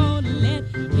 Cupid, don't let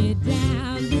me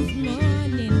down this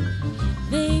morning.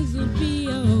 Things will be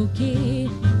okay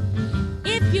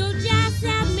if you'll just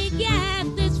help me get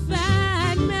this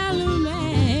fine mellow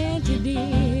man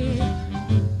today.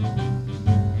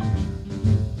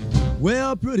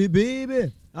 Well, pretty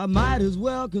baby, I might as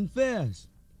well confess,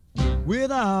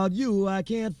 without you I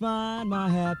can't find my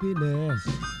happiness.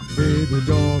 Baby,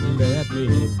 don't let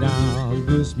me down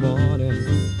this morning.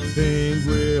 Things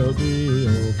will be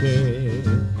okay.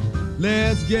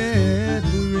 Let's get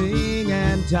the ring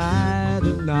and tie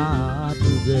the knot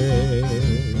today.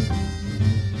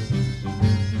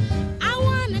 I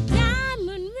want a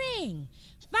diamond ring,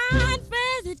 fine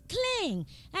furs that cling,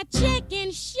 a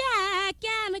chicken shack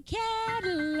and a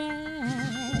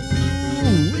Cadillac.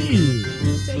 Ooh-wee.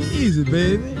 Take it easy,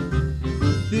 baby.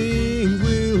 Things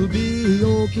will be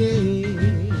okay.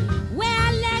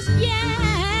 Well, let's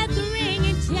get the ring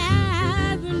and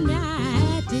tie the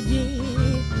knot today.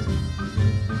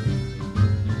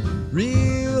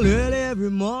 Real early every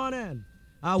morning,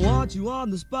 I want you on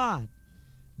the spot.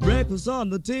 Breakfast on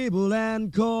the table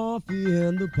and coffee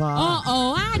in the pot.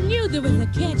 Uh-oh, I knew there was a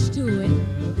catch to it.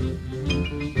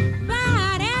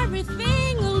 But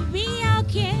everything will be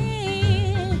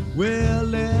okay. Well,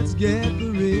 let's get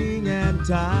the ring and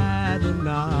tie the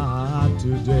knot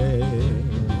today.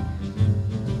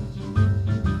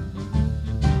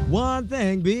 One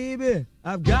thing, baby,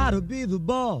 I've got to be the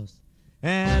boss.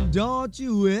 And don't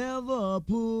you ever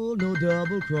pull no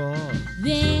double cross.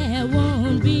 There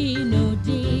won't be no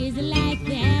days like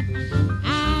that.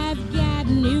 I've got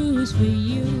news for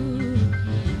you.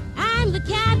 I'm the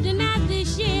captain of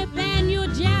this ship and you're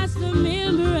just a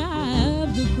member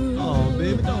of the crew. Oh,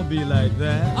 baby, don't be like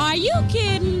that. Are you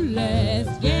kidding?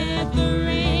 Let's get the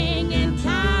ring and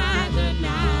tie the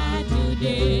knot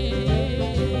today.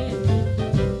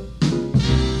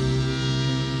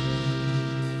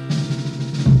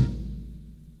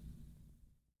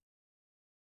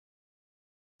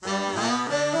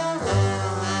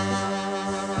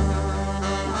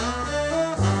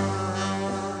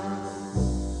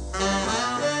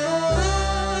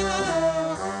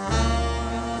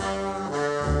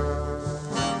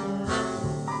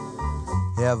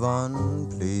 Heaven,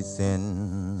 please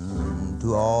send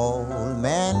to all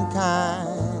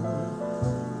mankind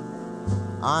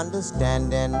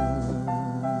understanding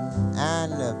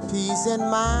and peace in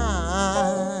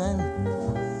mind.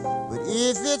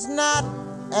 If it's not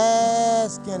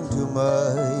asking too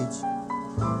much,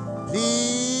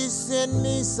 please send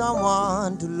me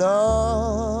someone to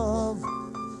love,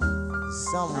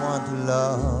 someone to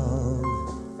love.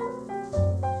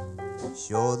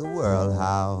 Show the world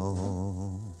how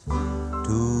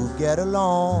to get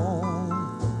along.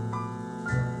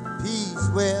 Peace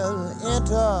will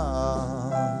enter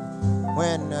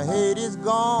when the hate is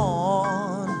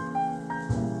gone.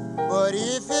 But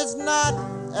if it's not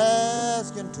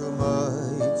asking too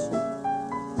much,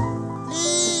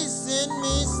 please send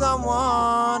me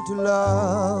someone to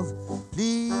love.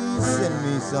 Please send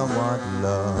me someone to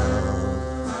love.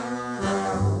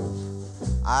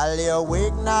 I lay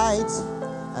awake nights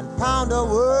and pound a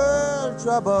world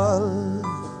trouble,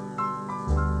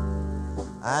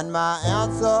 and my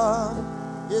answer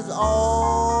is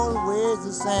always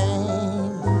the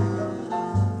same,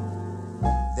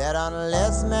 that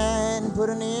unless man put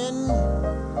an end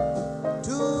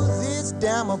to this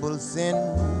damnable sin,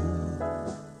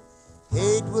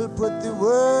 hate will put the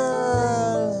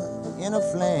world in a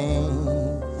flame.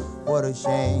 What a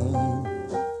shame,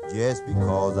 just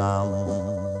because I'm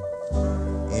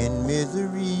in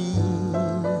misery.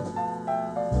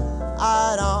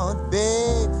 I don't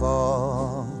beg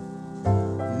for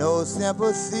no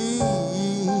sympathy,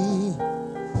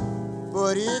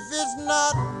 but if it's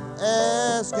not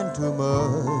asking too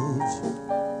much,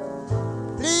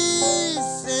 please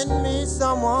send me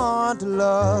someone to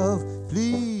love.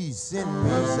 Please send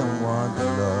me someone to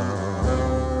love.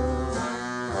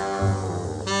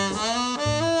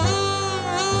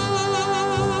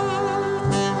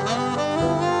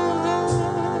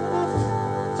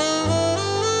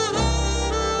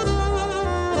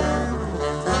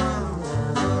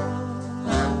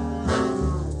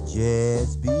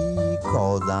 Just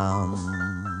because I'm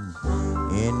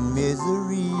in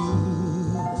misery,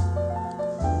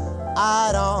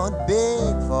 I don't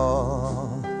beg for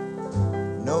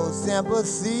no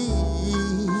sympathy,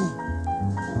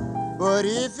 but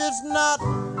if it's not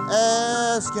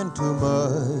asking too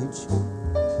much,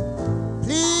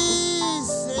 please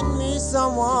send me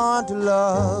someone to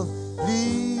love.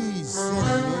 Please send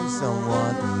me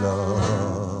someone to love.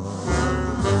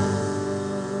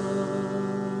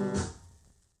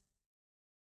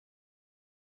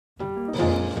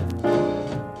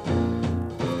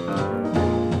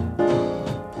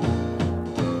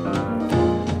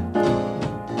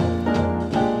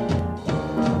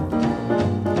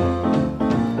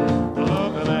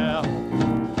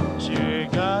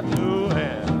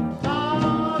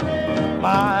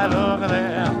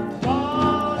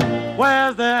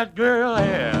 Where's that girl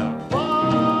here?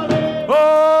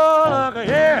 Oh, look at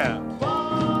here.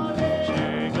 She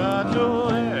ain't got no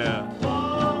hair.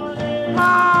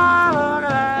 My, look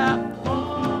at that.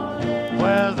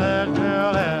 Where's that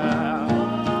girl here?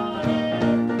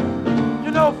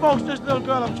 You know, folks, this little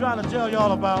girl I'm trying to tell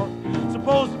y'all about is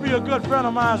supposed to be a good friend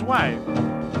of mine's wife.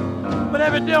 But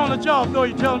every day on the job, though,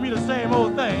 you're telling me the same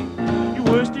old thing. You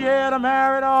wish you had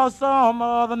married or some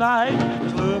other night.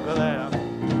 Just look at that.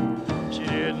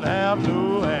 Didn't have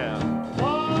no hair.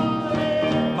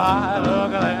 My,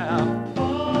 look at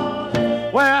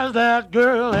that. Where's that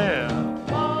girl here?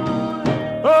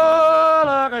 Oh,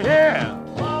 look at here.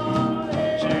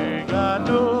 She ain't got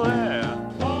no hair.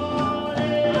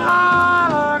 My,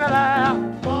 look at that.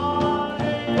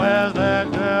 Where's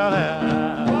that girl here?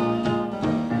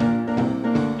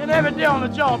 And every day on the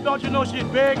job, don't you know she's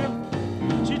begging?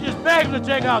 She just begging to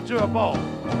take out to her ball.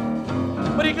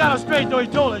 But he got her straight though, he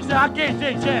told her. He said, I can't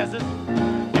take chances.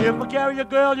 If I carry a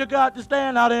girl, you got to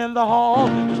stand out in the hall.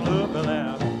 Just look at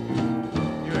that.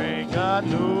 You ain't got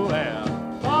no hair.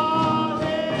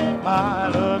 My,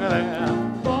 look at that.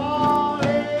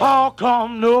 How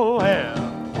come no hair?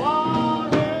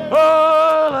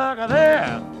 Oh, look at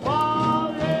that.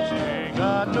 She ain't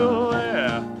got no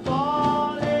hair.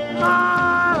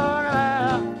 My, look at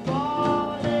that.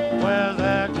 Where's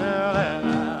that girl at?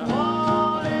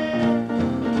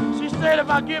 If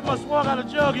I get my swag out of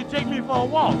jug, he'd take me for a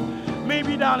walk,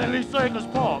 maybe down in Lee Circus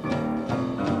Park.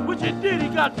 Which he did, he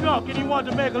got drunk and he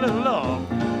wanted to make a little love.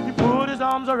 He put his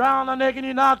arms around her neck and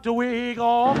he knocked her wig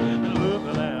off. And look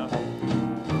at that,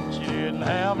 she didn't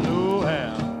have no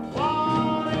hair.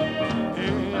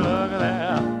 Hey, look at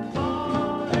that,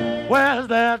 where's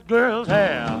that girl's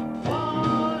hair?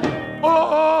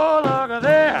 Oh, look at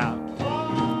that,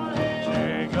 she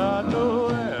ain't got no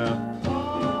hair.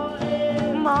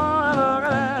 My, look at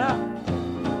that.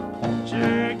 She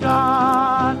ain't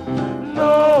got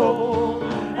no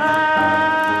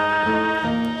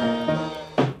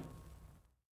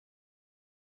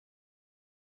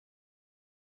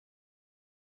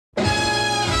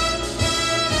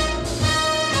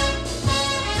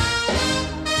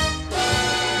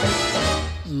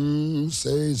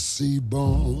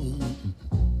C-bone.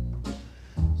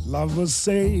 Lovers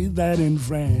say that in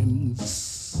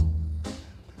France,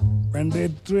 when they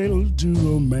thrill to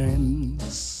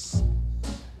romance,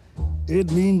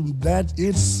 it means that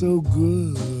it's so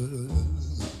good.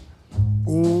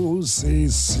 Oh, say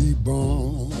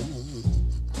C-bone.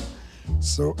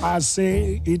 So I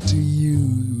say it to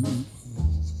you,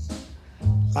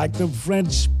 like the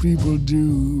French people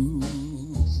do,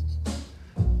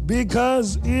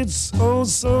 because it's oh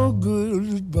so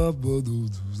good.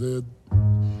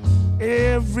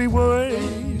 Every word,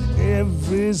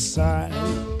 every sigh,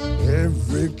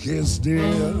 every kiss,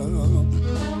 dear,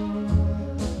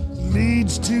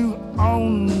 leads to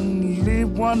only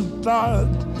one thought,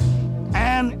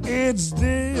 and it's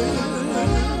this,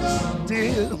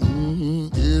 dear.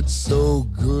 It's so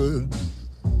good,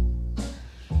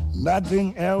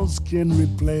 nothing else can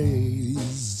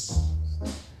replace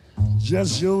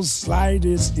just your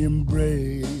slightest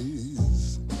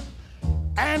embrace.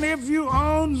 And if you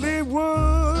only would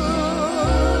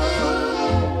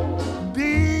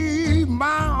be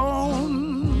my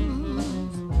own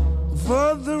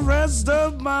for the rest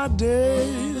of my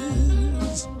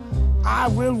days, I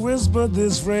will whisper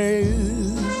this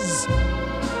phrase: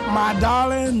 my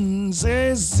darling,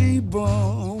 says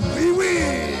C-bone, oui, oui.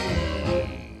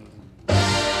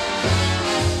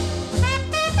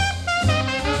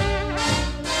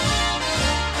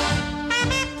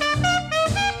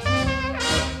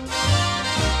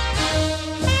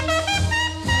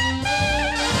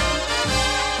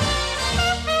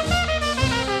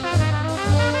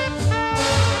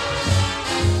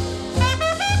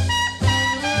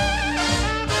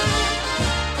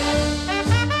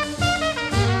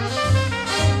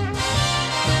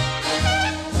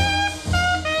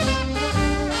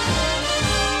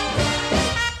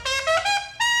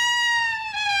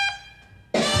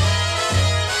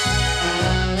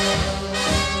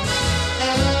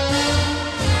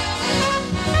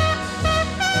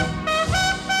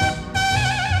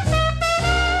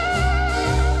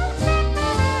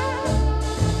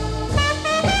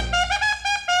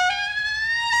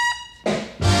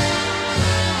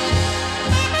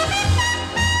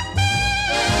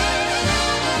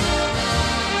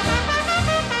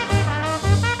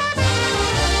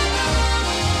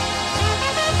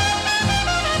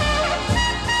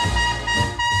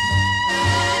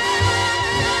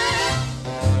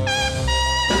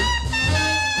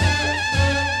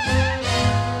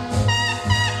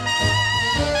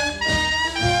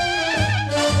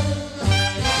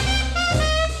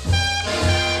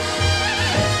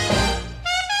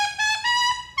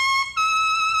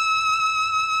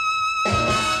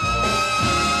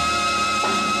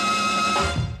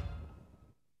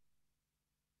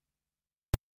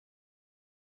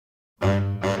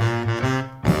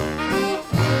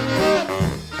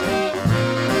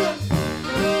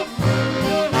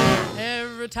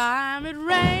 Time it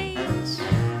rains,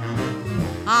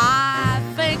 I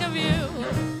think of you,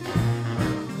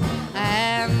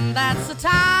 and that's the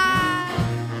time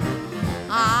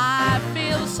I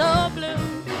feel so blue.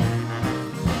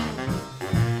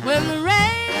 When the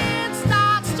rain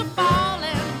starts to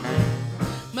falling,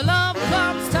 my love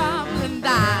comes tumbling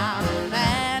down,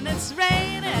 and it's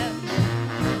raining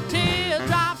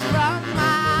teardrops from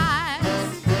my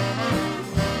eyes.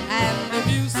 And if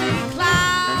you see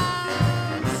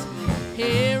clouds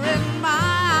here in my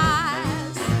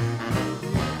eyes,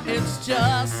 it's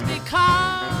just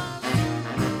because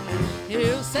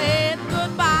you said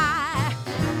goodbye.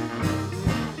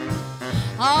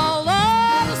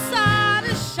 Although the sun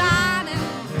is shining,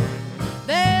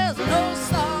 there's no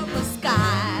sun in the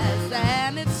skies,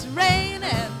 and it's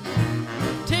raining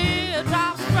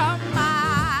teardrops from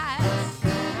my eyes.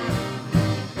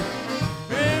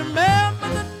 Remember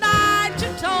the night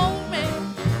you told me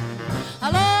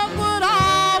our love would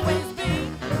always be.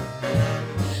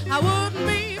 I wouldn't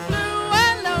be blue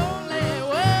and lonely.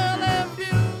 Well, if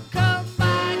you come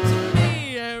back to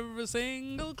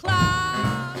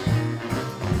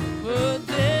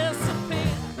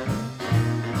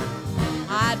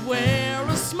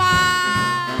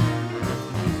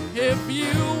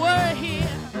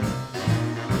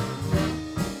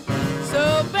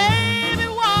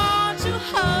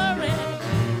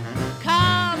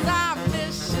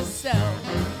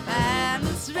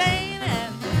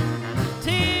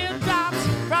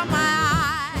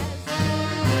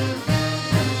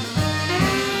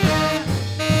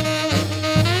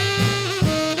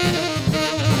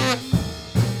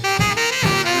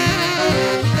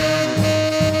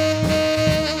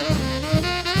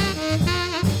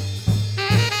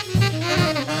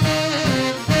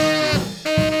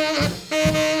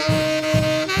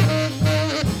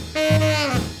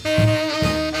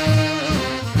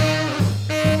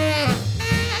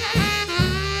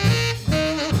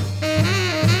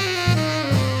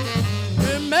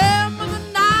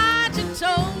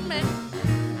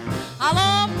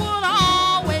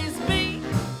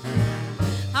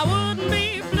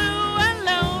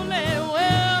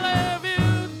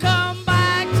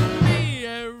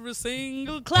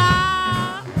single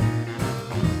cloud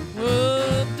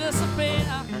would disappear.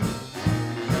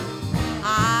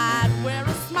 I'd wear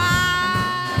a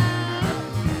smile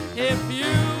if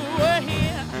you were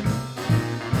here.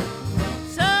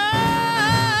 So,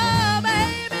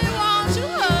 baby, won't you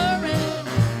hurry?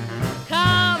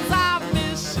 'Cause I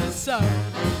miss you so.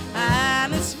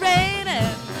 And it's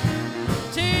raining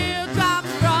teardrops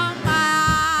from my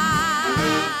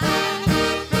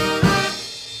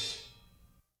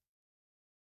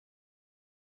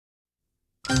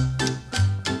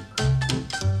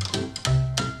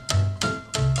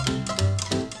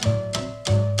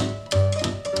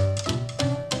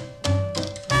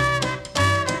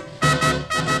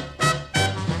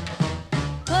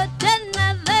Put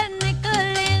another nickel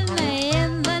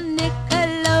in the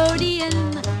Nickelodeon.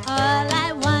 All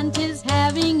I want is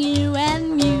having you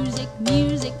and music,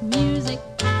 music, music.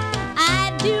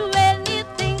 I'd do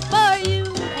anything for you,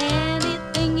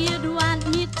 anything you'd want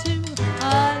me to.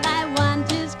 All I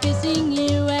want is kissing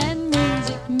you and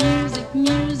music, music,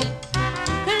 music.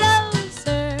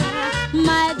 Closer,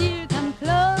 my dear, come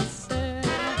closer.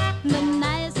 The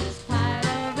nicest part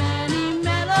of any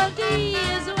melody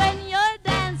is when you're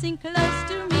dancing close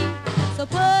to me. So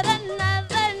put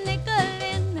another nickel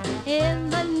in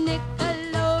the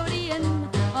Nickelodeon.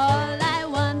 All I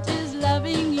want is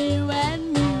loving you and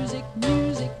music,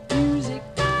 music, music.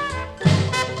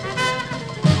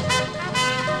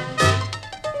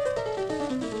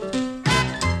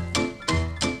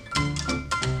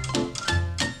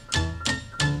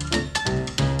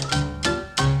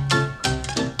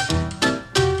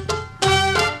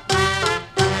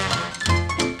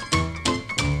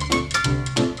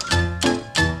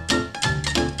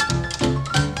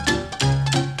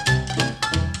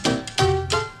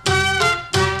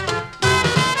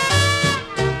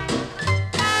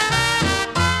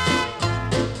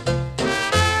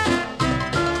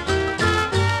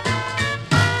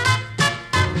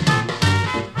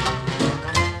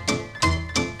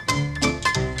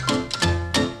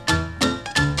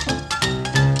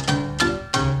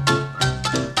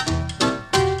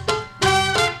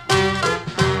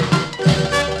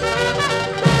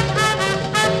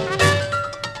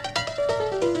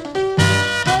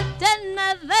 Put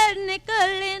another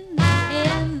nickel in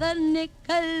the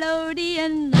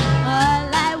Nickelodeon. All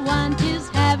I want is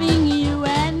having you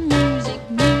and music,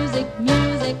 music,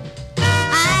 music.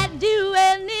 I'd do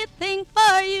anything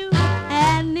for you,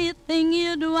 anything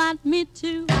you'd want me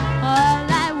to. All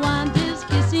I want is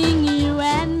kissing you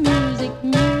and music,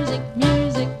 music,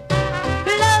 music.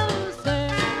 Closer,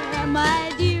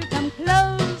 my dear, come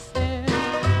closer.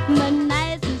 The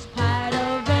nicest part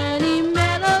of any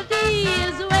melody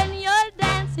is when you're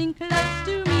dancing close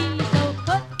to me. So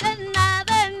put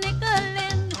another nickel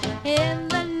in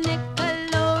the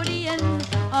Nickelodeon.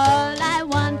 All I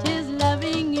want is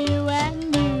loving you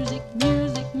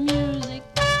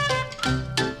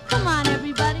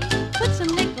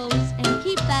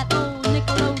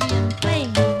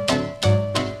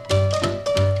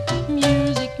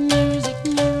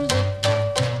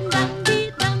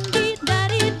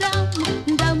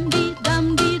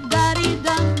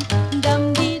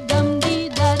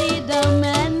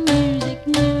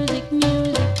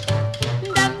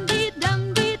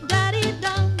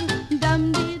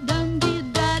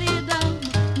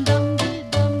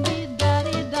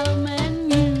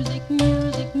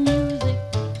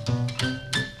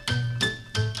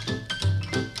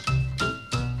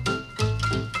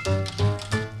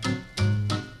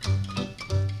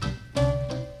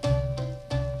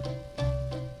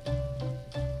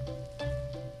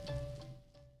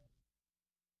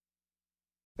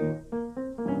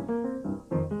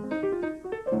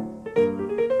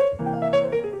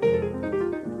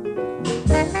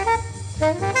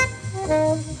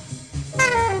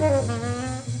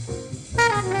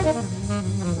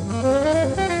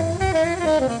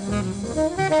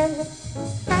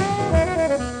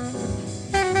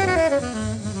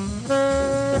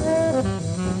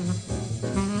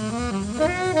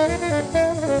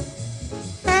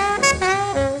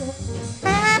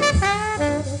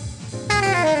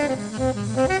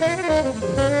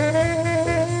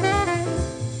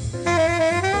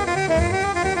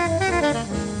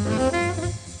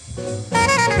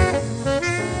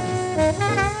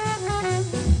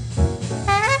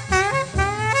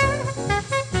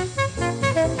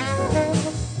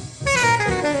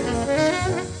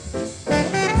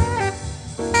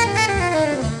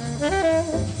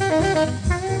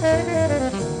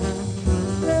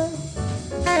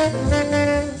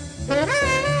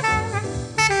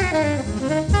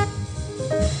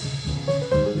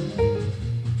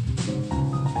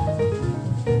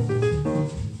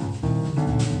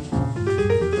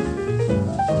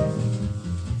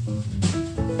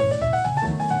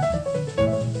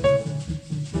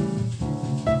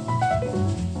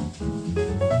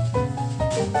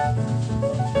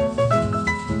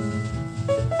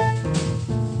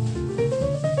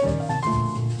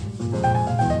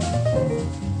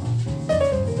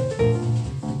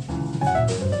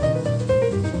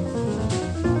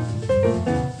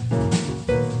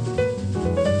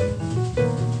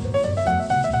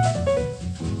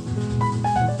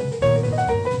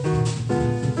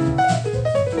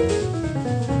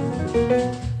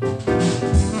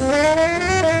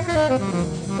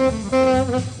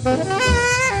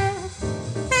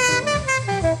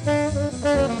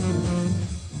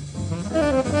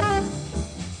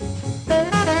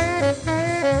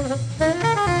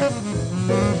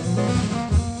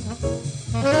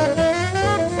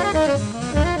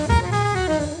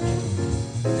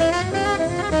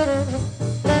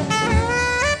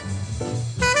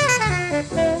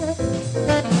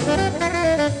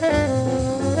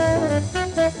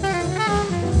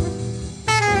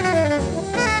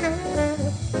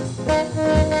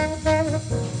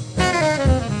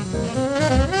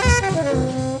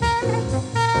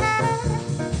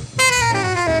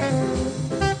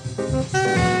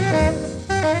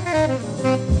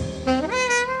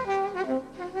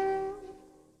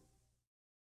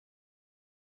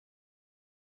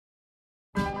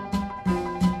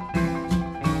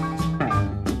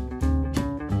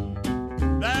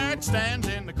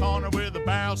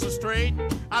house is straight.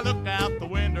 I look out the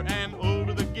window and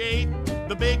over the gate.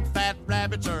 The big fat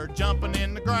rabbits are jumping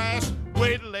in the grass.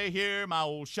 Wait till they hear my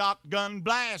old shotgun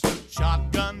blast.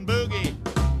 Shotgun boogie,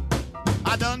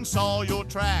 I done saw your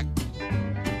track.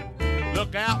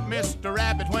 Look out, Mr.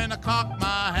 Rabbit, when I cock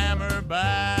my hammer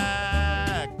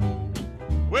back.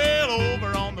 Well,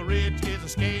 over on the ridge is a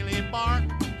scaly bark.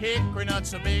 Hickory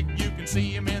nuts so big you can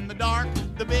see 'em in the dark.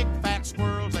 The big fat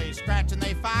squirrels, they scratch and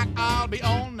they fight. I'll be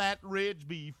on that ridge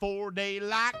before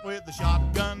daylight with the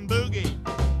shotgun boogie.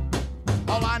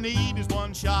 All I need is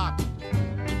one shot.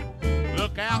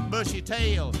 Look out, bushy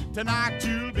tail, tonight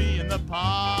you'll be in the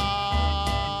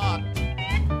pot.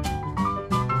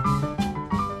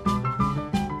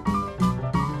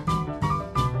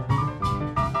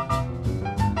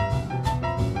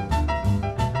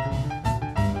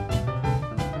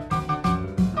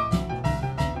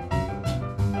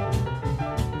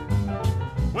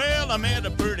 I met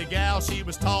a pretty gal, she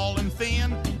was tall and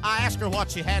thin. I asked her what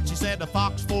she had, she said a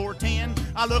Fox 410.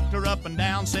 I looked her up and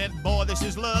down, said, boy, this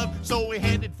is love. So we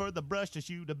headed for the brush to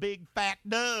shoot a big fat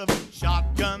dove.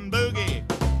 Shotgun boogie,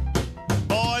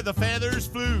 boy, the feathers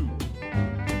flew.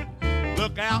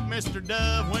 Look out, Mr.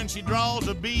 Dove, when she draws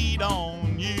a bead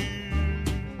on you.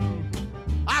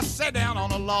 I sat down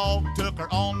on a log, took her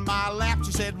on my lap.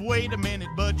 She said, wait a minute,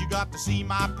 bud, you got to see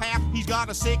my pap. He's got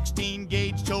a 16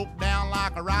 gauge choked down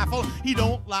like a rifle. He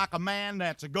don't like a man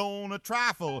that's a-gonna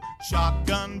trifle.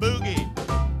 Shotgun boogie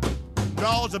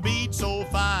draws a bead so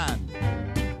fine.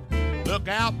 Look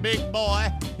out, big boy,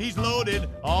 he's loaded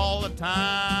all the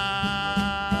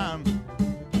time.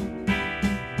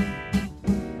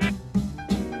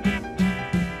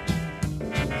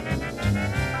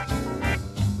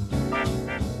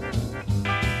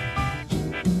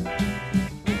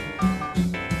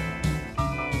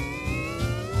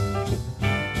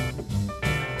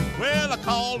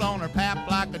 Called on her pap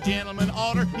like a gentleman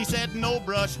oughter. He said, no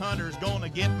brush hunter's gonna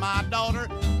get my daughter.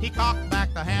 He cocked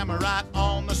back the hammer right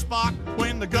on the spot.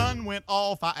 When the gun went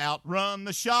off, I outrun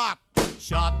the shot.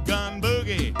 Shotgun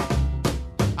boogie,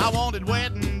 I wanted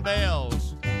wedding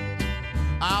bells.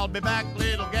 I'll be back,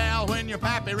 little gal, when your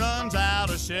pappy runs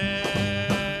out of shells.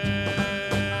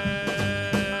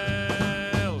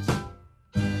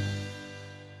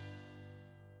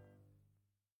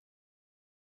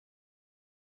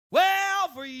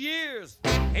 For years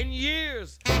and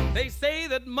years, they say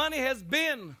that money has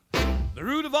been the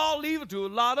root of all evil to a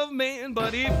lot of men.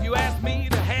 But if you ask me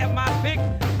to have my pick,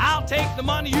 I'll take the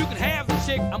money, you can have the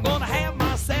chick. I'm gonna have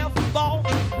myself a ball,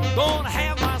 gonna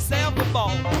have myself a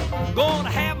ball,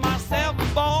 gonna have myself a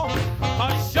ball.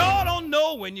 I sure don't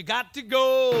know when you got to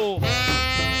go.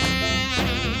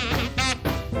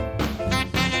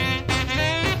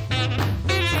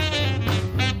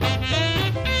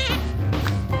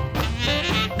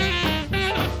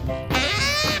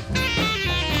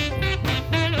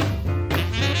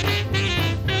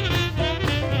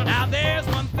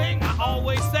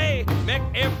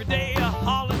 Every day a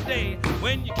holiday.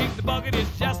 When you kick the bucket,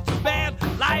 it's just too bad.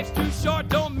 Life's too short,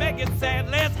 don't make it sad.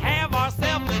 Let's have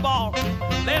ourselves a ball.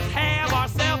 Let's have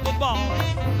ourselves a ball.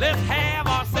 Let's have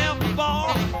ourselves a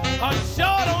ball. I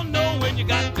sure don't know when you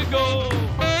got to go.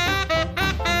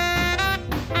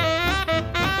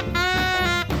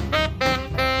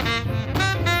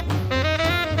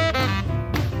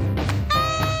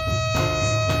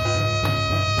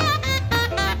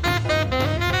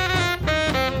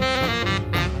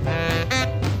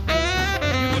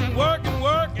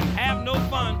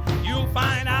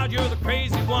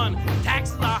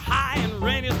 Taxes are high and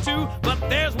rent is too, but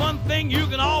there's one thing you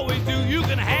can always do. You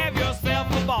can have yourself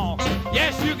a ball.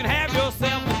 Yes, you can have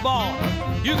yourself a ball.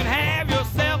 You can have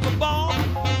yourself a ball,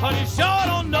 but you sure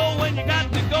don't know when you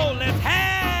got to go. Let's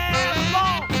have a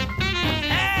ball.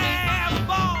 Have a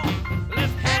ball.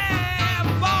 Let's have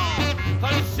a ball,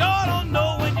 but you sure don't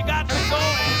know when you got to go.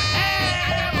 And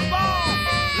have a ball.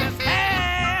 Let's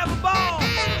have a ball.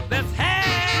 Let's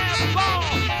have a ball,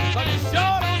 but you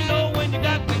sure don't know when you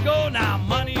got to go. Now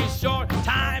money is short,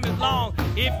 time is long.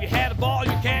 If you had a ball,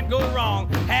 you can't go wrong.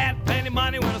 Had plenty of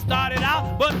money when I started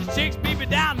out, but the chicks beat me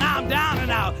down, now I'm down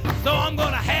and out. So I'm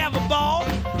gonna have a ball.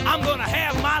 I'm gonna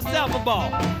have myself a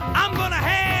ball. I'm gonna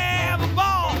have a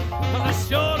ball, but I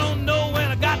sure don't know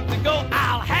when I got to go.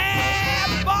 I'll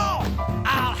have a ball.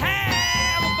 I'll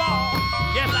have a ball.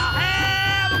 Yes, I'll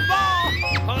have a ball,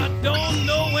 but I don't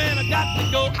know when I got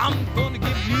to go. I'm gonna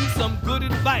give you some good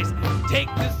advice.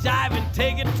 Take this jive and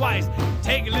take it twice.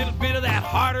 Take a little bit of that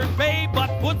hard-earned pay, but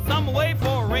put some away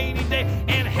for a rainy day.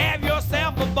 And have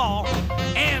yourself a ball.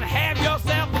 And have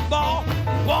yourself a ball.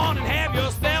 Go on and have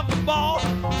yourself a ball,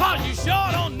 'cause you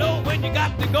sure don't know when you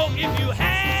got to go. If you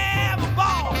have a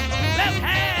ball,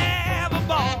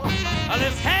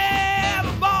 Let's have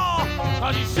a ball,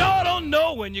 'cause you sure don't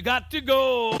know when you got to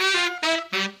go.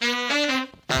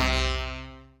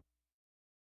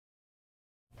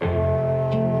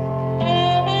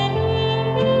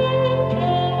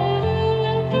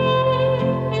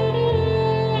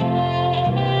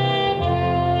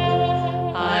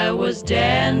 I was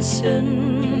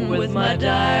dancing with my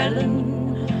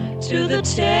darling to the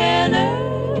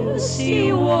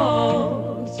Tennessee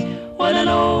waltz when an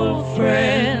old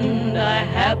friend I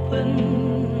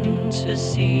happened to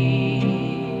see.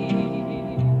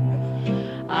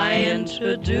 I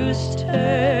introduced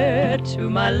her to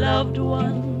my loved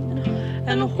one,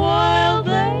 and while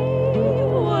they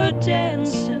were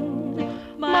dancing,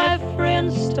 my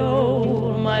friend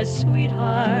stole my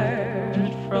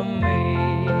sweetheart from me.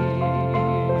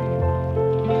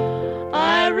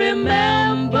 I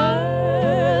remember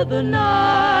the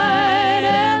night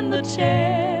and the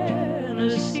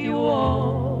Tennessee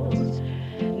waltz.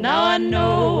 Now I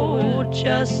know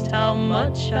just how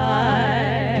much I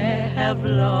have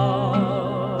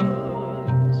lost.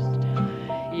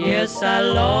 Yes, I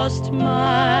lost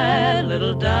my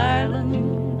little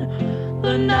darling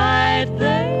the night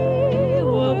they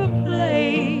were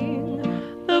playing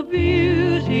the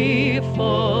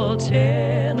beautiful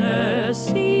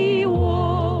Tennessee waltz.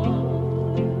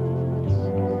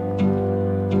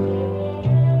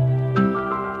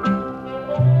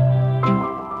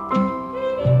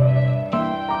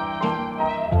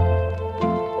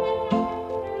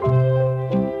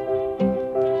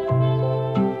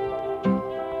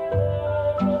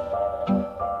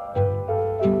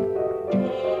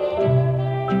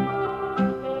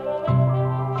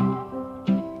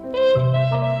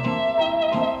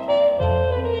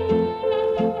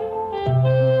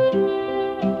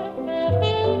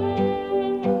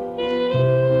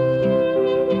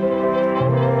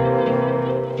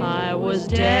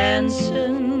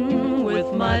 Dancing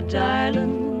with my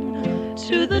darling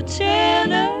to the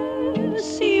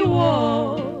Tennessee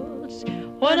waltz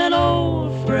when an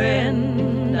old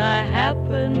friend I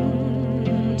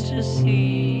happened to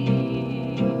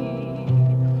see.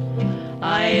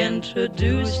 I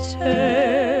introduced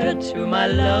her to my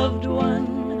loved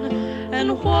one,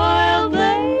 and while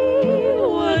they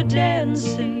were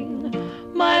dancing,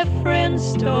 my friend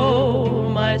stole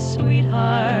my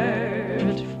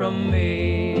sweetheart from me.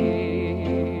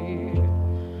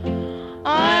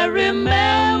 I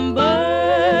remember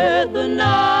the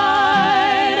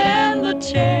night and the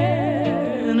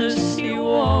Tennessee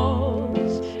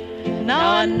waltz. Now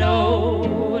I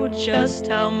know just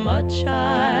how much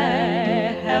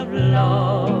I have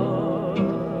lost.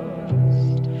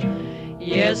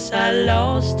 Yes, I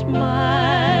lost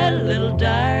my little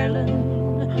darling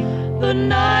the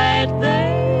night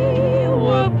they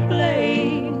were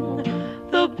playing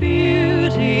the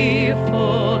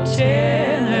beautiful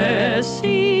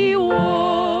Tennessee waltz.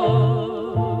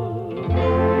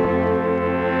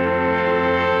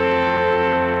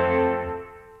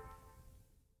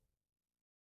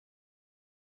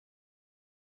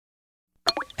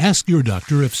 Ask your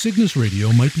doctor if Cygnus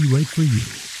Radio might be right for you.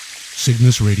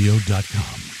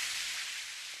 CygnusRadio.com.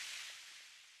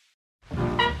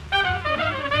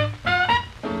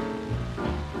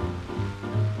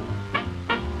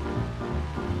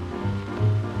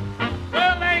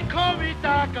 Well, they call me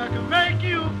Doc, I can make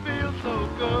you feel so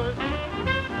good.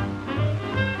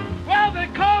 Well, they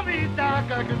call me Doc,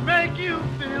 I can make you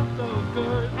feel so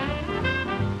good.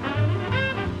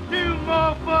 Do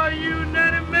more for you than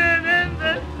any man in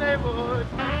this neighborhood.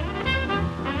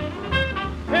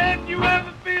 If you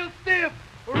ever feel stiff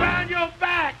around your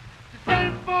back, just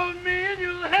send for me and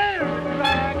you'll hear it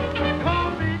back.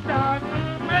 Call me Doc,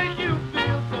 make you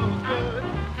feel so good.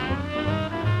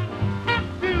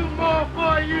 Do more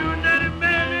for you than any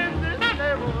man in this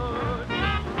neighborhood.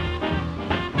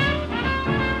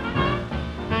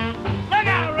 Look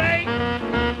out, Ray.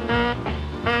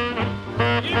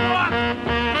 You what?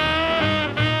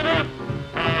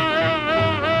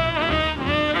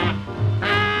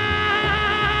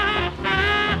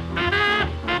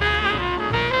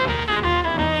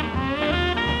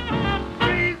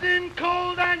 Freezing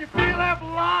cold and you feel half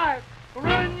alive.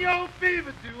 Run your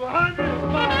fever to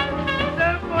 105.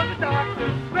 Send for the doctor,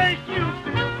 make you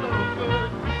feel so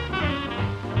good.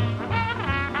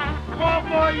 More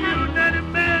for you than a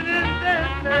man in this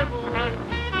neighborhood.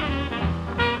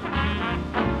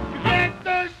 You get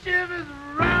those shivers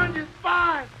around your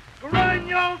spine. Run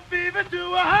your fever to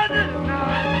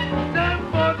 109. Send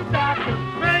for the doctor,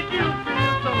 make you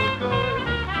feel so good.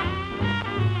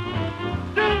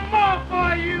 Do more for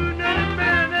you than a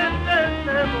man in this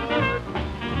neighborhood.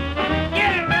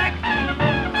 Get it, Rex.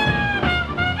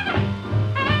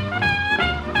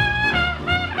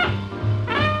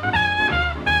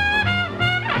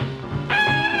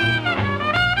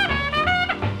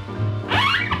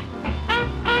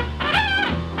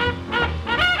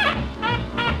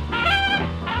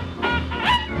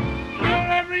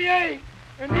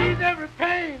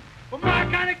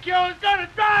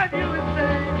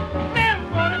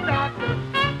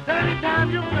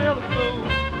 you feel the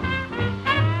blues.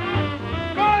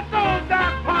 Go through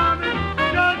that party,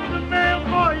 just the mail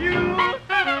for you.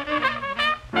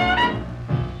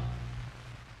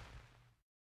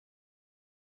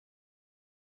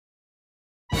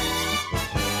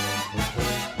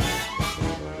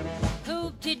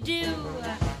 Hoop-de-doo,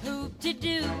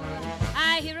 hoop-de-doo,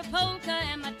 I hear a polka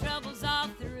and my troubles all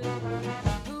through.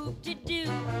 Hoop-de-doo,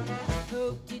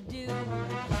 hoop-de-doo,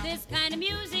 this kind of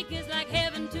music is like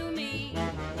heaven to me.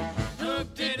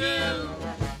 Hoop-de-doo,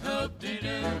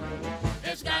 hoop-de-doo,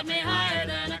 it's got me higher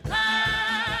than a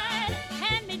kite.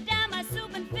 Hand me down my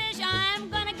soup and fish, I'm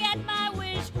gonna get my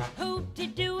wish.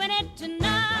 Hoop-de-doo in it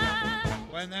tonight.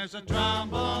 When there's a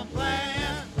trombone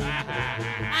playing,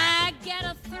 I get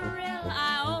a thrill,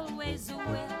 I always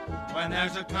will. when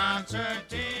there's a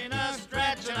concertina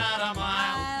stretching out a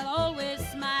mile, I'll always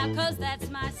smile, 'cause that's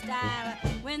my style.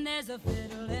 When there's a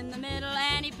fiddle in the middle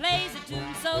and he plays a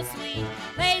tune so sweet,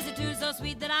 plays a tune so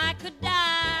sweet that I could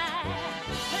die.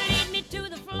 Lead me to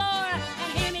the floor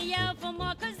and hear me yell for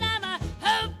more, 'cause I'm a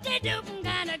hoop-de-doop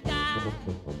kind of guy.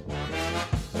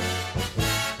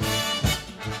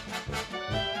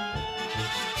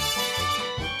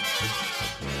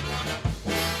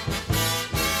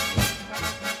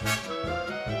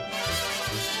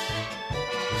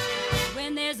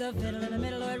 When there's a fiddle in the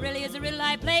middle, or it really is a riddle,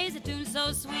 I plays a tune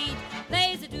so sweet,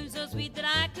 plays a tune so sweet that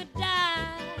I could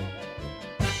die.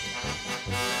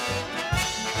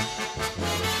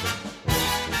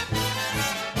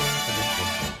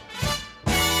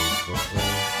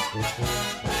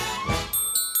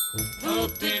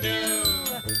 hoop-de-doo,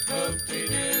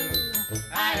 hoop-de-doo,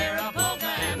 I hear a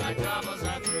polka and my troubles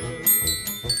are through.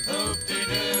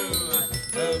 Hoop-de-doo,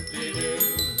 hoop-de-doo,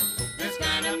 this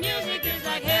kind of music is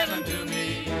like heaven to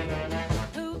me.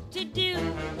 Hoop-de-doo,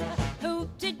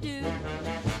 hoop-de-doo,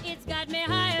 it's got me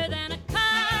higher than a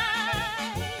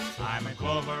kite. I'm in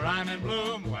clover, I'm in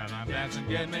bloom, when I'm dancing,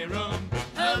 get me room.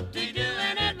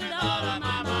 Hoop-de-dooing it with all of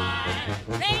my mind.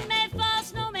 Rain may fall,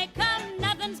 snow may come,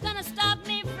 nothing's gonna stop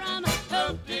me from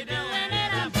hoop-de-dooing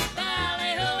it, I'm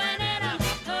ballyhooing it, I'm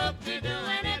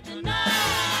hoop-de-dooing it tonight.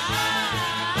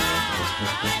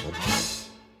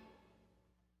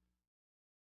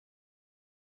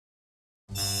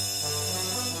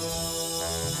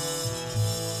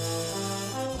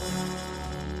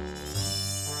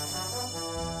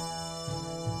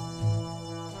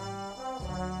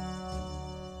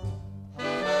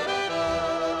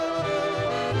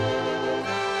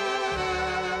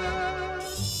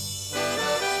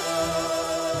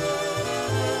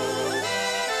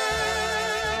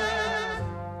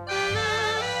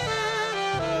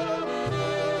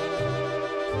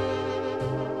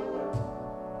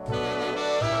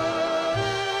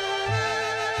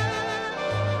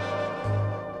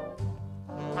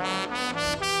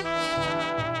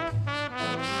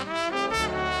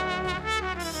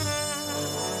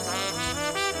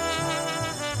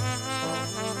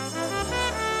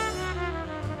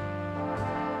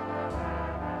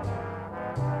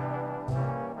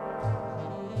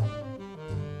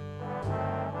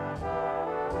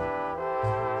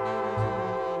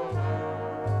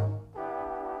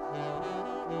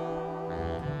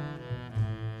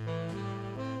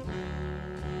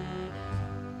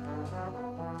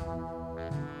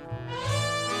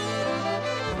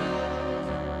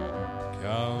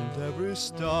 Count every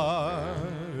star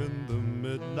in the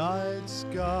midnight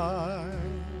sky.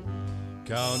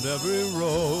 Count every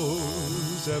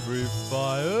rose, every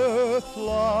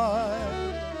firefly.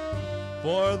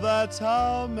 For that's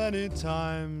how many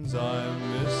times I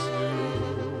miss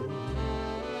you.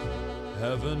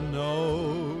 Heaven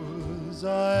knows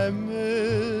I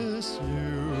miss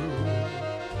you.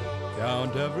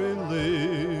 Count every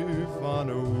leaf on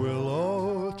a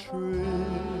willow tree.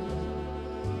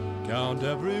 Count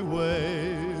every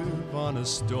wave on a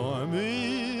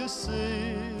stormy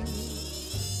sea.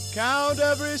 Count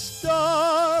every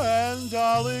star, and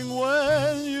darling,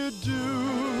 when you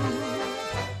do,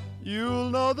 you'll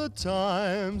know the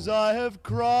times I have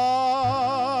cried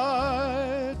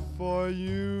for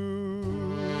you.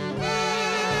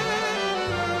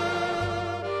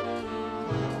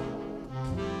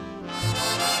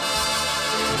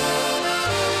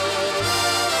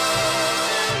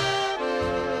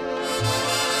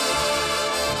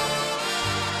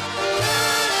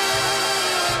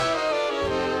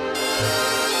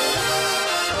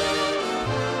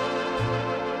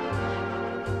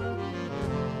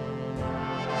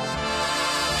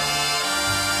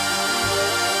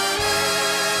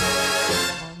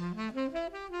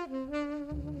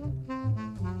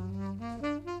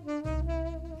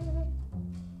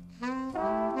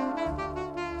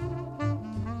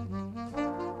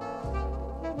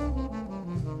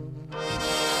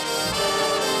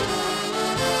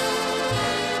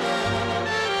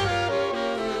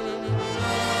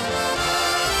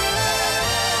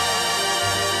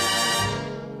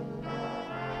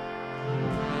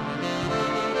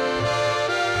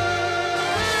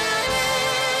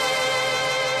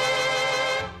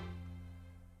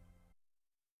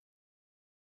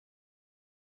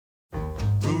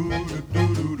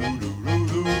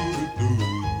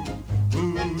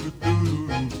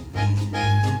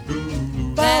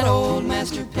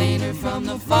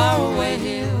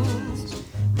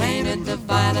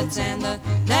 violets and the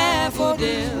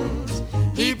daffodils.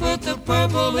 He put the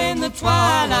purple in the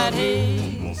twilight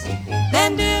haze,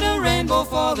 then did a rainbow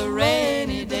for the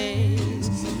rainy days.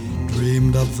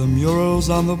 Dreamed of the murals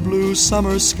on the blue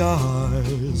summer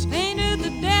skies. Painted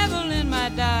the devil in my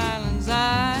darling's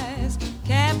eyes,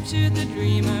 captured the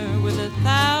dreamer with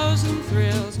 1,000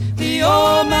 thrills, the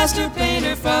old master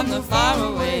painter from the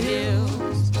faraway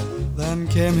hills. Then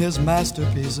came his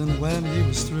masterpiece, and when he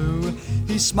was through,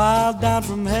 he smiled down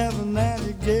from heaven and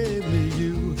he gave me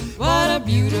you. What a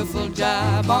beautiful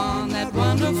job on that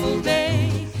wonderful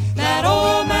day, that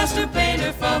old master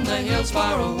painter from the hills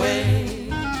far away.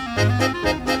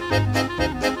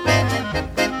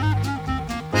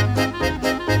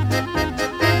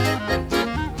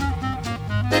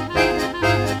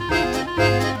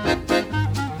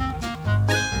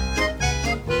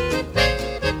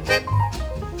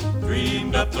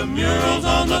 Dreamed up the murals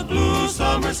on the blue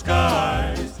summer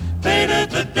skies,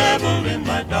 painted the devil in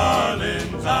my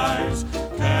darling's eyes,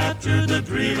 captured the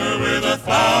dreamer with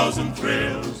 1,000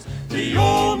 thrills, the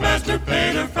old master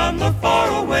painter from the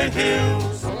faraway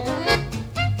hills.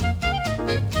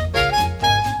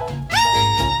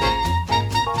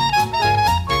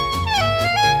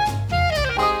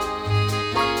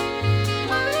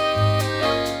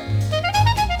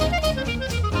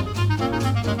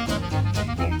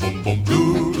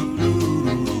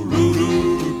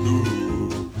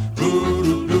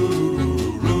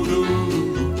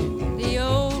 The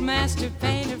old master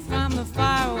painter from the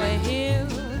faraway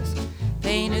hills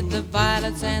painted the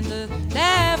violets and the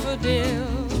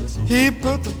daffodils. He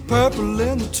put the purple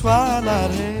in the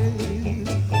twilight haze,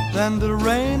 then the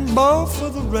rainbow for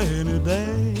the rainy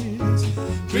days.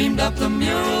 Dreamed up the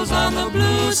murals on the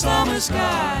blue summer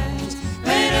skies,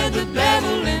 painted the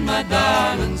devil in my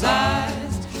darling's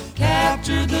eyes,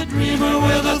 captured the dreamer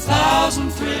with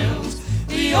 1,000 thrills,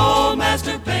 the old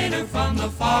master painter from the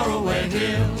faraway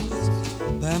hills.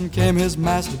 Then came his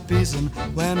masterpiece, and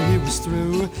when he was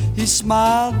through, he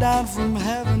smiled down from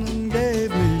heaven and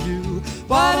gave me you.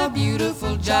 What a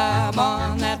beautiful job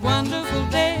on that wonderful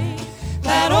day,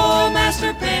 that old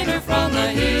master painter from the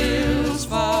hills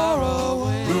far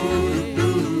away.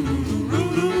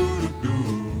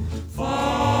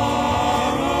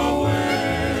 Far away,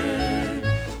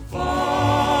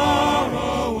 far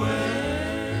away.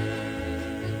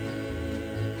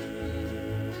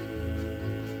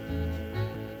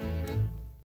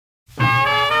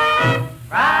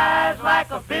 Rise like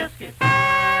a biscuit,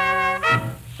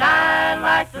 shine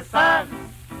like the sun.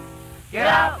 Get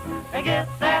out and get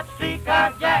that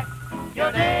streetcar jack,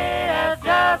 your day has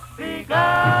just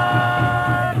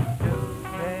begun.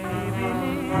 Baby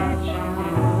needs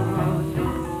shoes,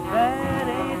 that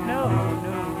ain't no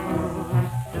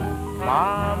news.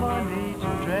 Mama needs a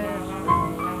dress,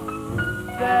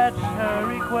 that's her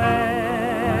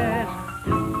request.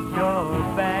 Your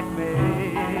back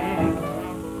big,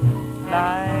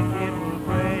 like it will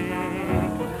break.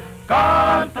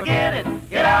 Gone, forget it,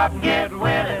 get out and get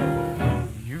with it.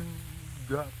 You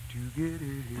got to get it.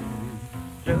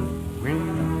 When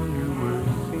you were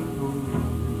single,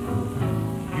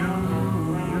 you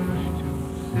used to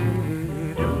say,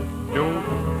 don't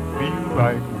feel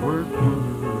like working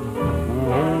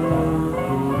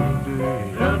all day.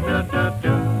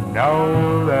 Now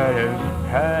that has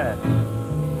passed,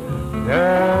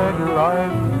 that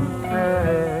life is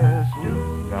past.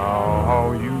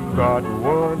 Now you got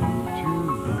 1,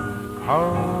 2,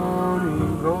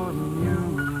 counting on you.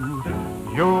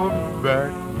 Your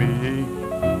back big,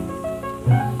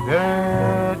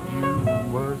 that you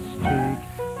must take.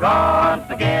 Gone,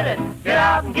 forget it, get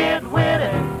out and get with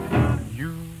it.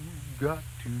 You got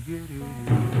to get it.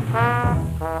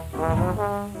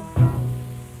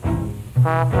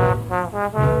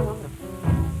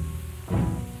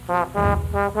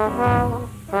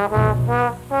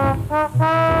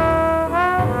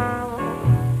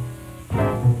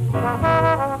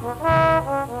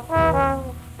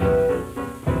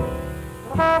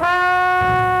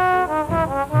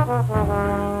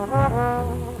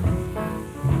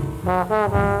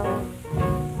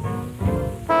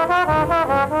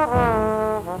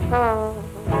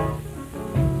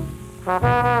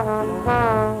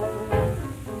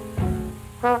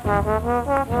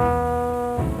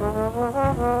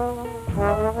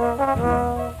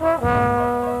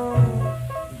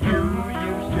 You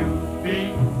used to be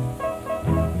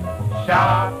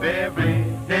sharp every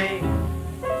day,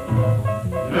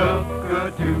 look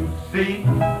good to see.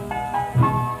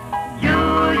 You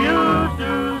used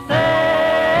to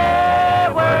say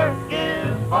work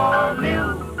is for new,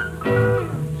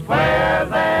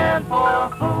 squares and for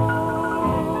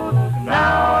fools.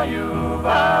 Now you've a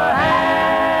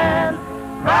hand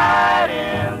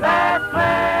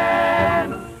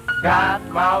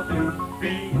while to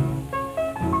feed.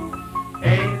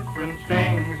 Apron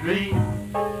strings lead.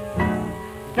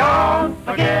 Don't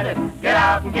forget it, get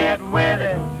out and get with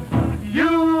it.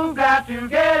 You've got to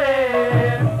get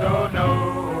it, so no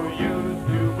use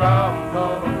to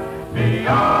grumble. Be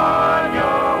on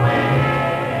your way.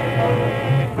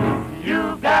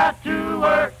 You've got to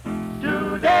work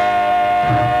today.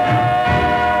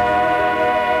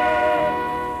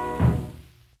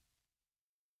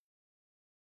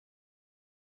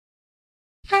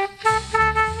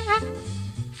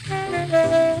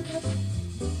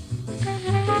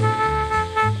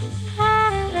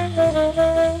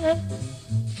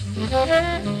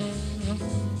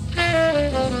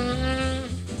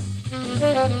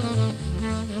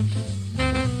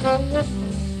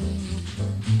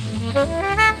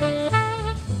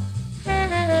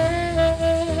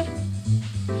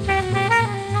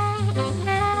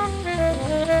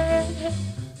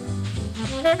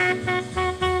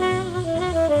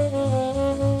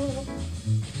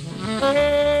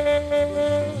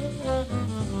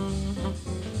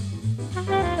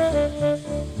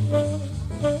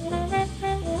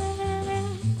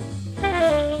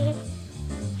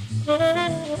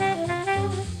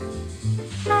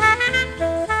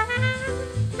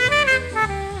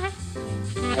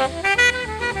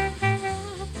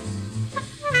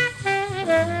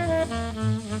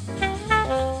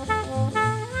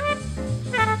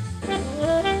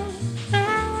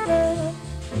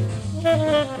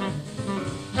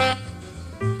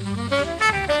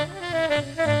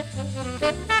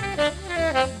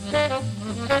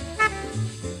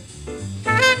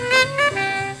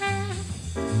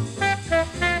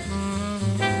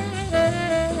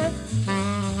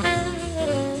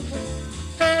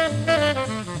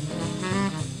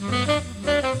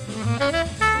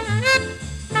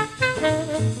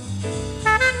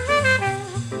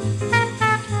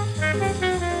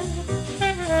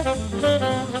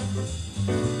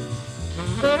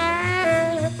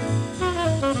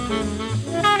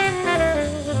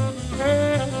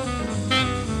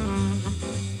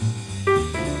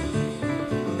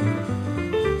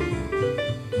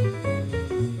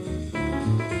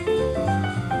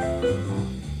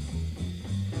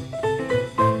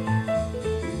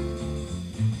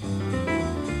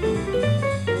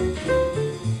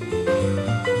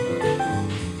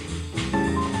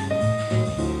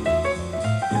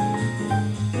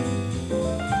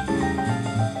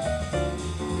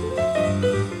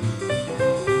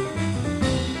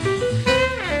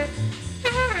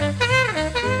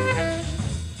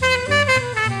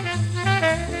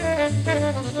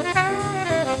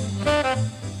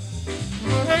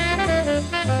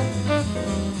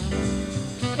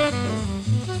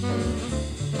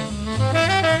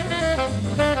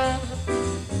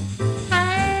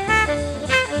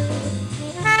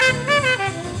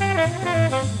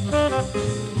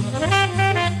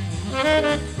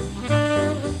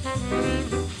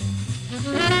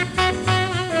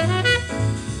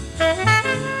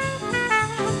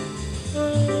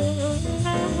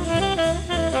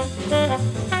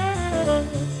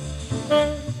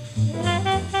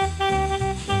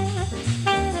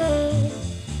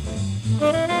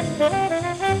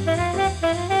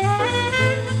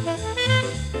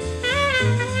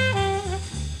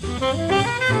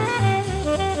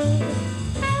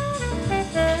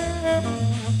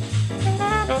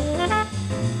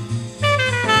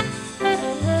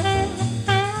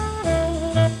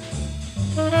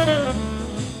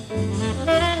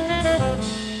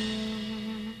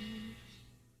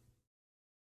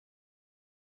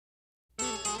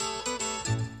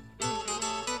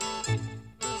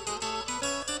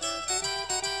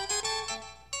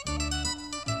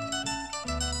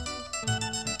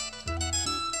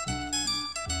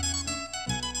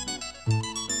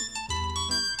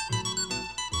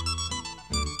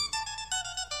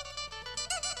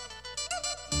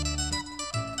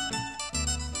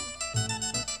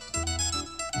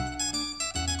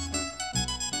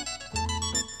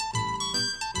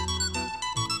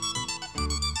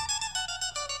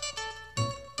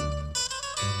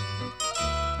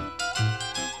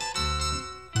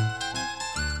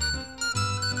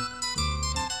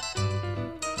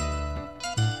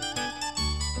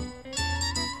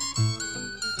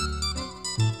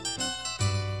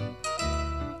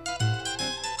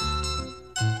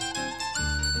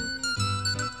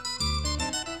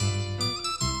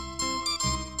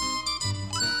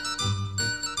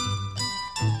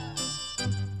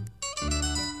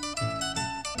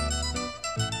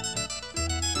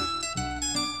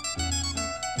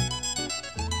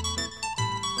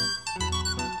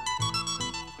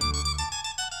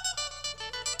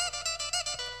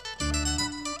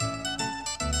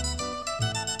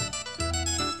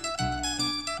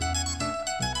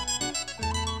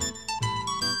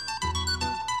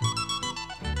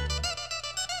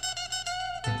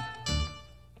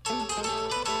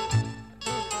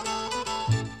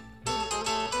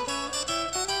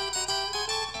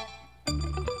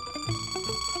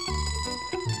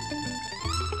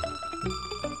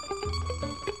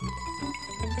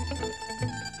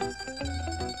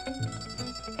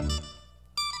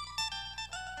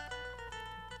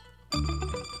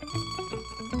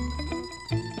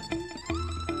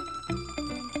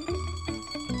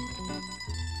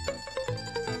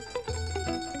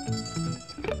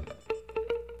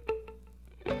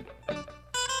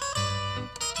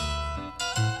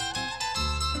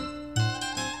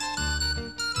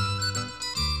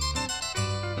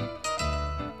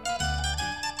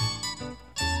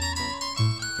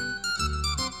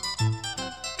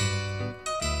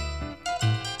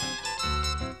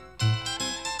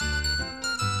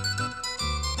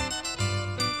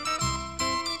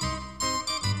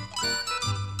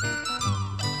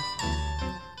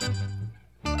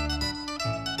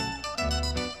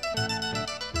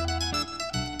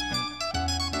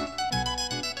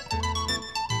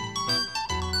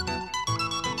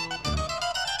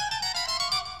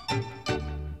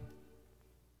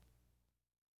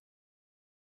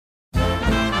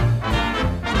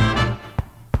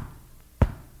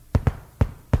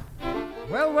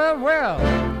 Well, well,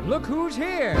 well, look who's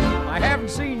here. I haven't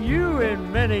seen you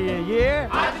in many a year.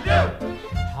 How'd you do?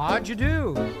 How'd you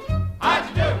do? How'd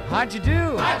you do? How'd you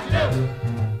do? How'd you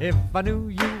do? If I knew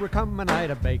you were coming, I'd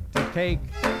have baked a cake,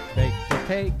 baked a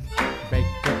cake,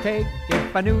 baked a cake.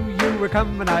 If I knew you were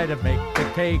coming, I'd have baked a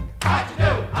cake. How'd you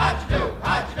do? How'd you do?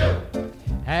 How'd you do?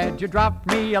 Had you dropped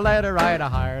me a letter, I'd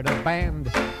have hired a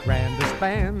band, grandest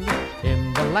band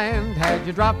in the land. Had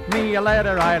you dropped me a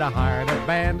letter, I'd have hired a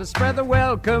band to spread the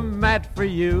welcome mat for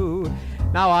you.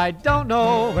 Now I don't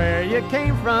know where you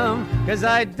came from, 'cause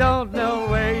I don't know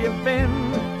where you've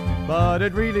been. But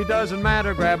it really doesn't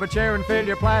matter, grab a chair and fill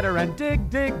your platter and dig,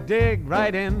 dig, dig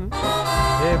right in.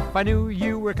 If I knew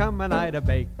you were coming, I'd have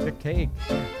baked a cake,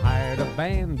 hired a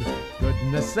band,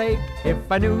 goodness sake. If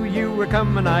I knew you were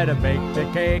coming, I'd have baked a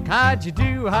cake. How'd you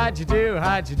do, how'd you do,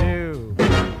 how'd you do?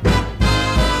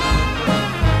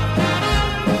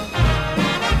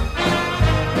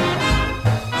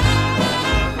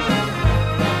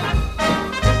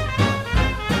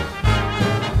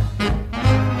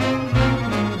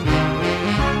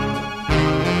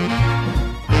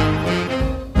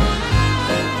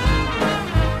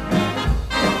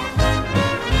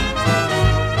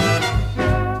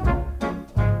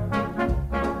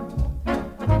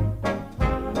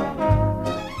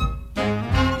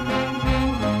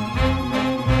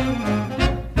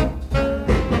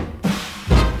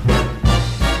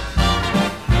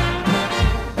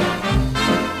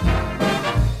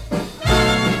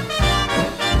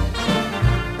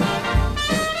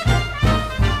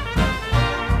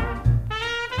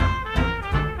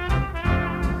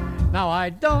 I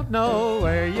don't know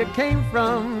where you came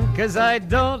from, 'cause I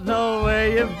don't know where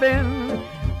you've been.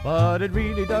 But it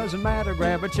really doesn't matter,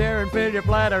 grab a chair and fill your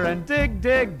platter and dig,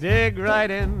 dig, dig right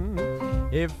in.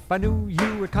 If I knew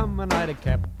you were coming, I'd have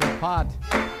kept the pot,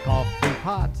 coffee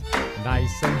pot,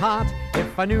 nice and hot.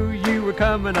 If I knew you were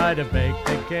coming, I'd have baked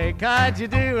a cake. How'd you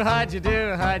do, how'd you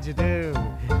do, how'd you do?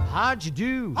 How'd you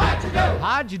do? How'd you do?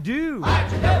 How'd you do?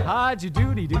 How'd you do? How'd you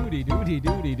doody doody doody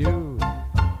doody do?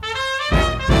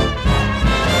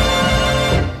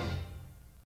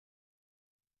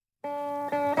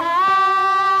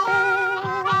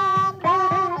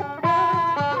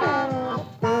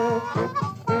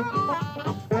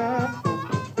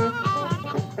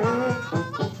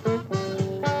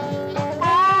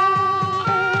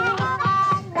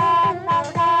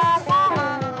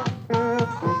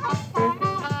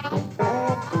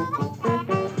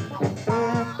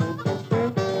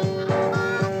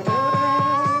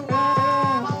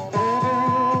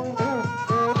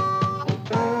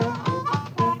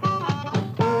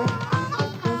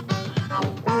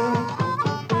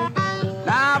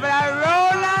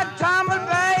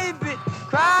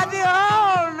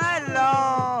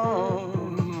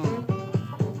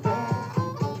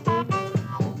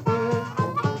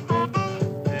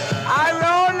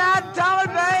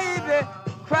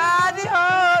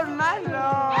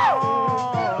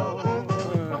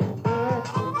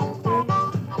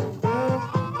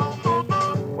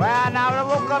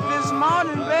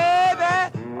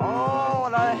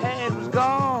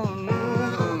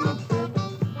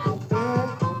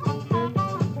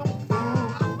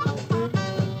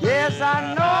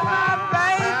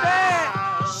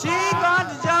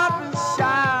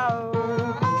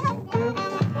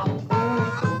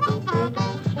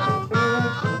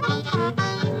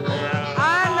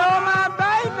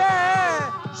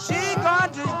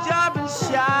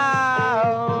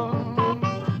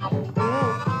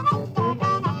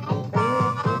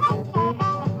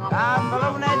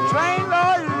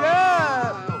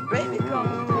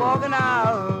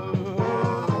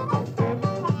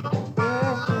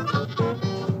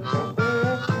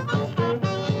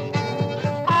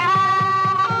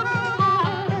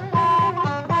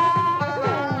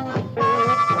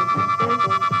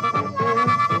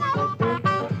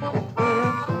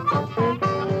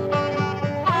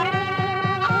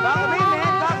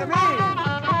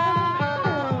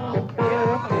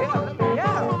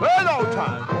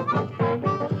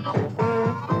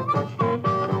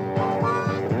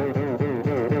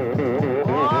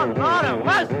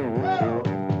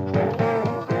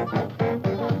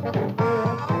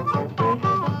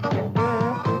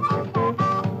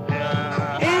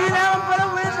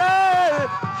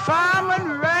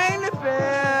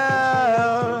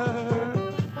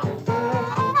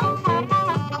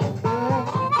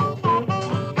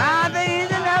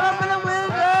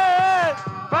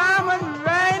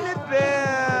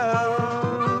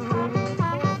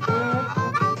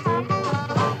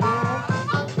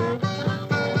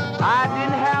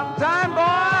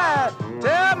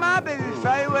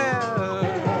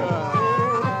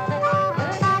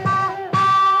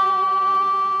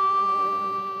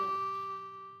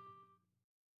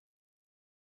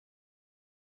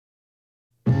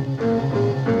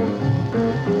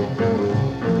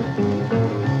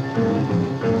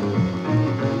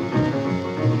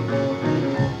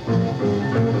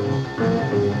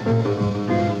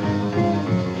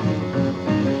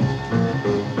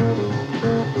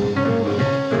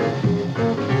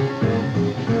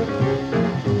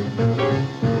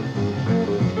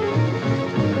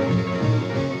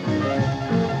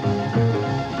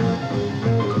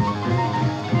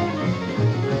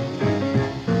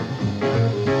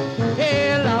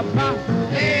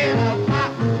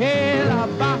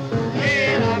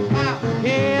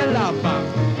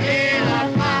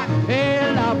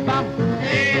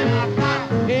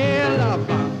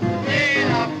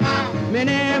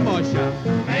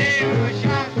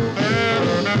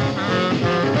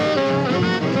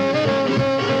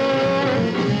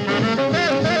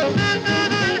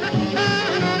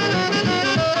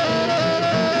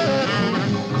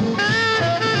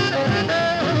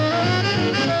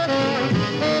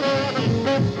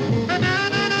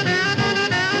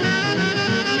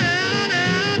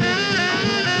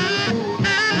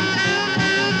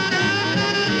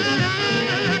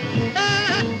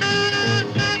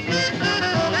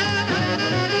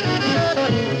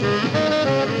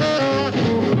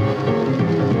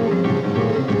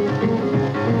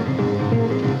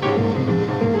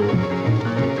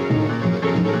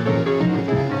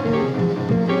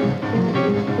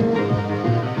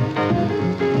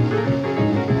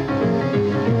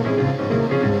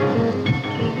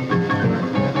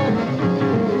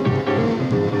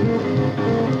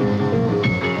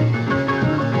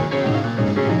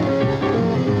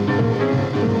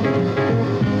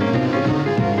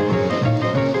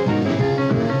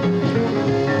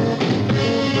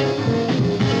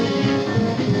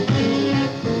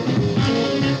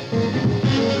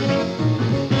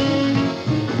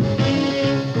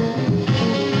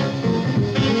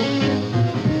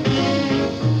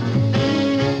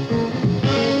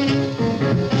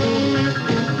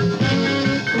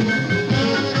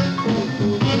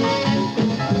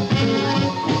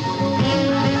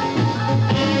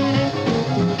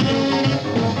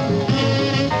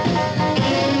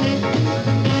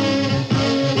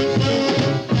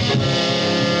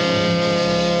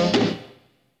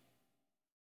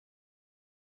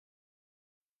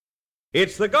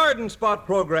 It's the Garden Spot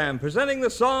program presenting the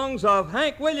songs of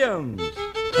Hank Williams.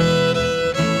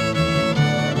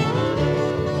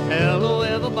 Hello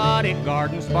everybody,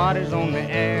 Garden Spot is on the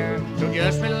air. So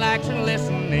just relax and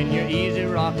listen in your easy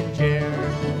rocking chair.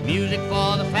 Music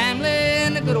for the family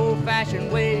in a good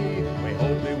old-fashioned way. We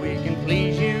hope that we can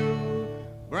please you,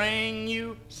 bring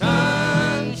you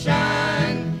sunshine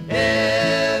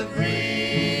every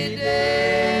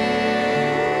day.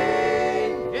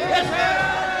 Yes,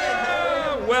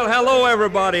 sir! Well, hello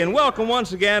everybody, and welcome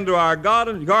once again to our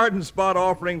Garden Spot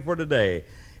offering for today.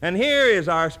 And here is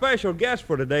our special guest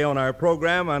for today on our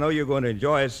program. I know you're going to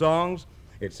enjoy his songs.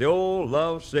 It's the old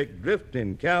lovesick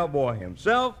drifting cowboy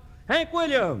himself, Hank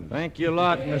Williams. Thank you a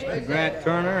lot, Mr. Grant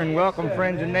Turner, and welcome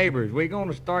friends and neighbors. We're going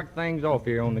to start things off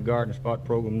here on the Garden Spot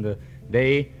program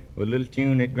today with a little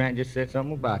tune that Grant just said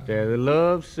something about there, the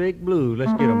Lovesick Blues.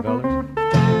 Let's get them, fellas.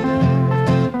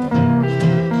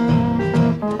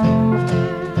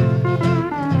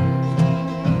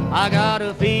 I got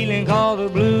a feeling called the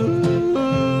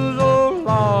blues, oh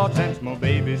Lord, since my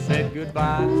baby said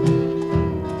goodbye.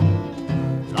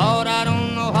 Lord, I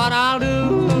don't know what I'll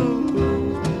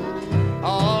do.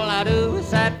 All I do is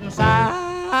sit and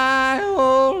sigh.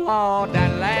 Oh Lord,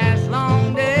 that last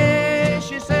long day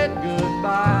she said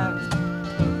goodbye.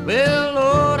 Well,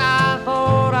 Lord, I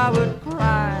thought I would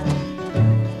cry.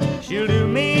 She'll do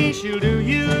me, she'll do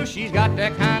you. She's got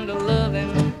that kind of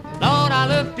loving. Lord, I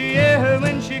looked to hear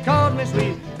when she called me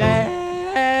sweet Daddy,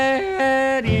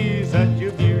 such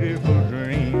a beautiful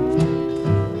dream.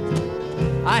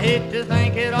 I hate to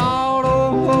think it all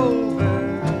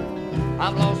over.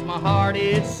 I've lost my heart,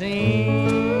 it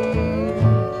seems.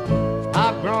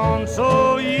 I've grown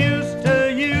so used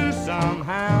to you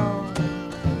somehow.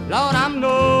 Lord, I'm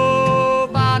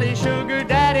nobody's sugar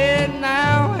daddy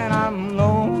now, and I'm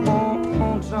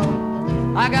lonesome.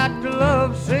 I got the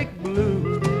lovesick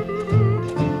blues.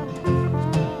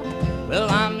 Well,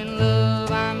 I'm in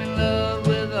love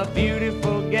with a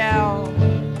beautiful gal.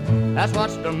 That's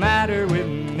what's the matter with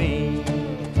me.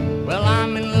 Well,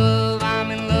 I'm in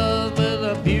love with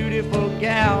a beautiful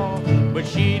gal, but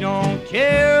she don't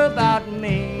care about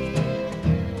me.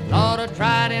 Lord, I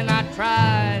tried and I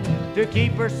tried to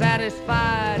keep her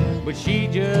satisfied, but she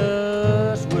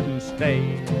just wouldn't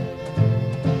stay.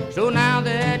 So now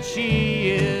that she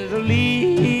is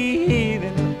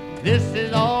leaving, this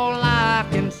is all I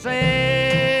can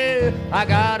say. I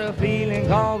got a feeling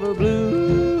called the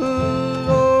blues,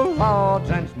 oh Lord,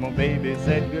 since my baby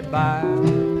said goodbye.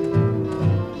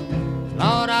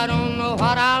 Lord, I don't know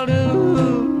what I'll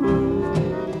do.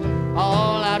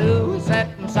 All I do is sit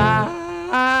and sigh.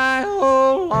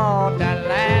 Oh Lord, that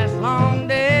last long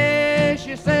day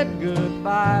she said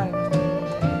goodbye.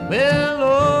 Well,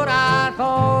 Lord, I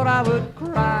thought I would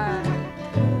cry.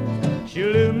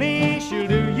 She'll do me, she'll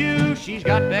do you. She's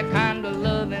got that kind of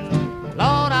loving.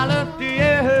 Lord, I looked to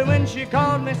hear her when she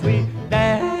called me sweet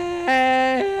Daddy,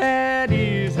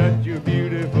 such a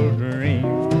beautiful dream.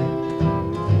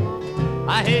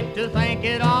 I hate to think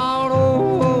it all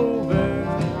over.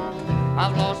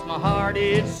 I've lost my heart,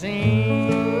 it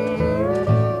seems.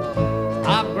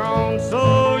 I've grown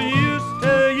so used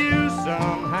to you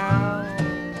somehow.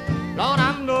 Lord,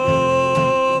 I'm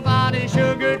nobody's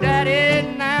sugar daddy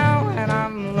now, and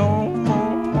I'm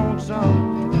lonesome.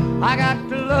 I got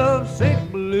the lovesick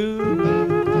blues.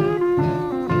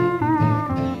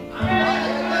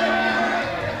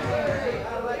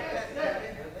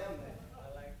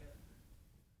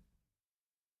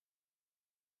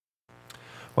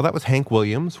 Well, that was Hank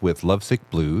Williams with Lovesick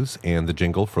Blues and the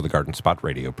jingle for the Garden Spot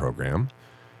radio program.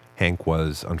 Hank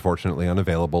was unfortunately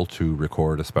unavailable to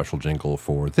record a special jingle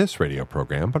for this radio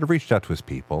program, but I've reached out to his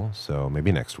people, so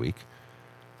maybe next week.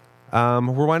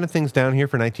 We're winding things down here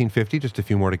for 1950, just a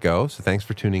few more to go, so thanks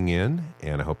for tuning in,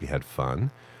 and I hope you had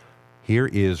fun. Here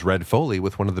is Red Foley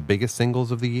with one of the biggest singles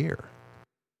of the year.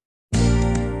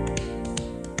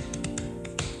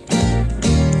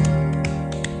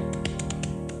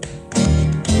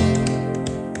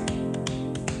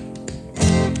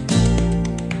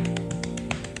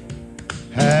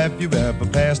 Have you ever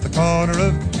passed the corner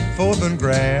of 4th and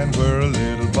Grand, where a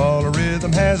little ball of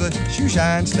rhythm has a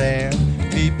shoeshine stand?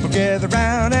 People gather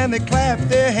round and they clap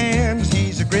their hands.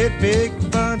 He's a great big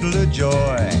bundle of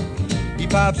joy. He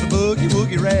pops a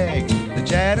boogie-woogie rag, the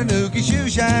Chattanooga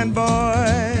shoeshine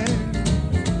boy.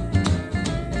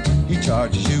 He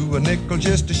charges you a nickel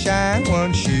just to shine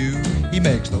one shoe. He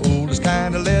makes the oldest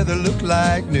kind of leather look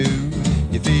like new.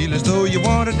 You feel as though you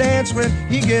want to dance when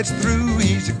he gets through.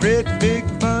 He's a great big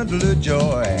bundle of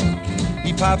joy.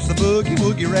 He pops the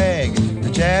boogie-woogie rag,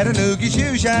 the Chattanooga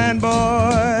shoeshine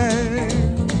boy.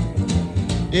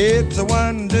 It's a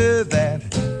wonder that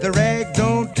the rag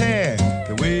don't tear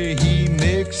the way he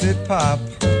makes it pop.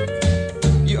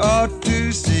 You ought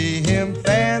to see him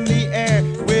fan the air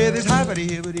with his hoppity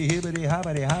hibbity hibbity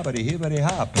hoppity hoppity hibbity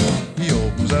hop. He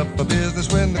opens up a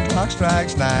business when the clock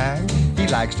strikes 9. He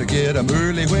likes to get 'em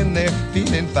early when they're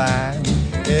feeling fine.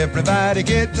 Everybody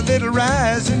gets a little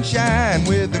rise and shine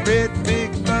with a great big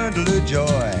bundle of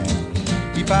joy.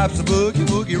 He pops a boogie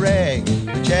woogie rag,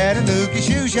 the Chattanooga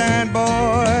shoe shine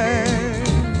boy.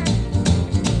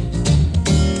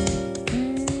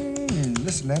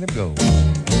 Listen, let him go.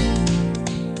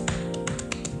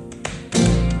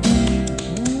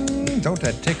 Don't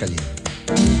that tickle you?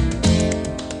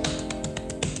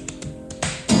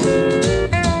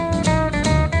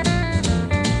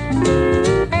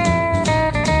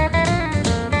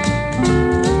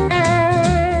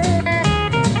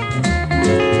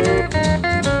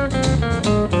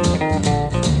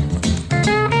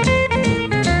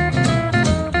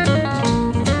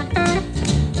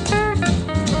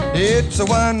 It's a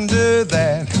wonder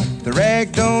that the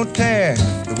rag don't tear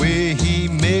the way he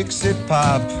makes it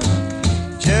pop.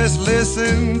 Just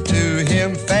listen to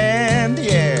him fan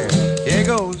the air. Here he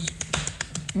goes.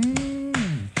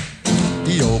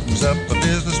 He opens up a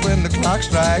business when the clock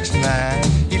strikes 9.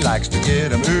 He likes to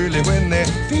get 'em early when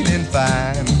they're feeling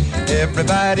fine.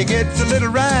 Everybody gets a little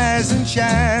rise and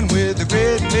shine with a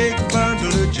great big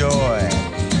bundle of joy.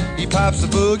 He pops a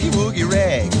boogie woogie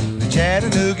rag, the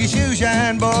Chattanooga shoe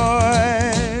shine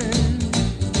boy.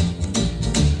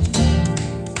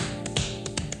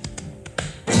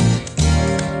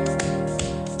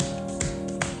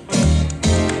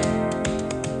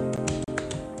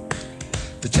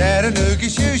 Chattanooga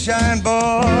shoe shine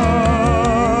boy.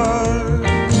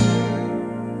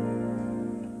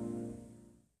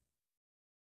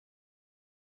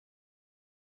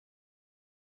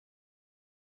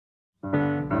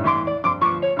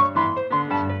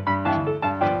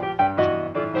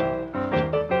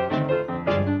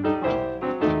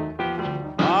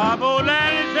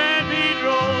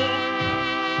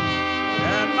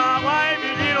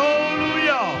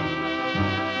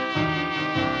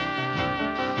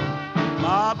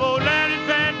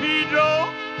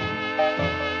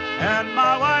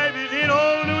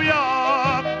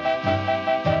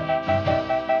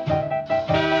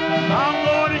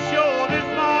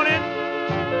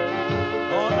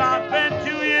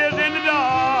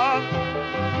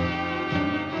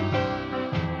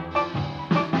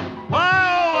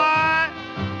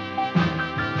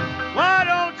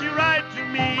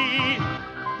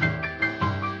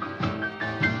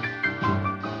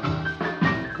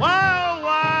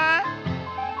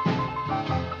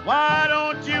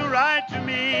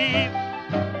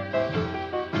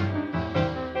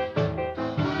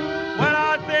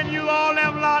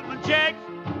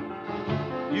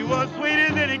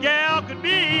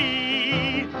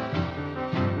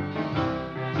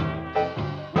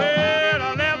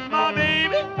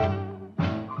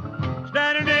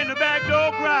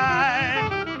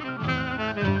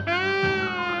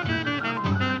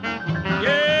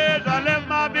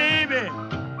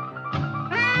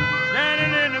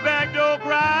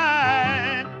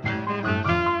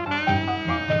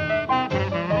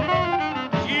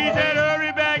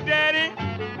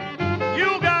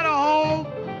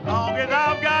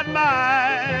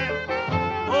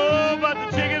 Oh,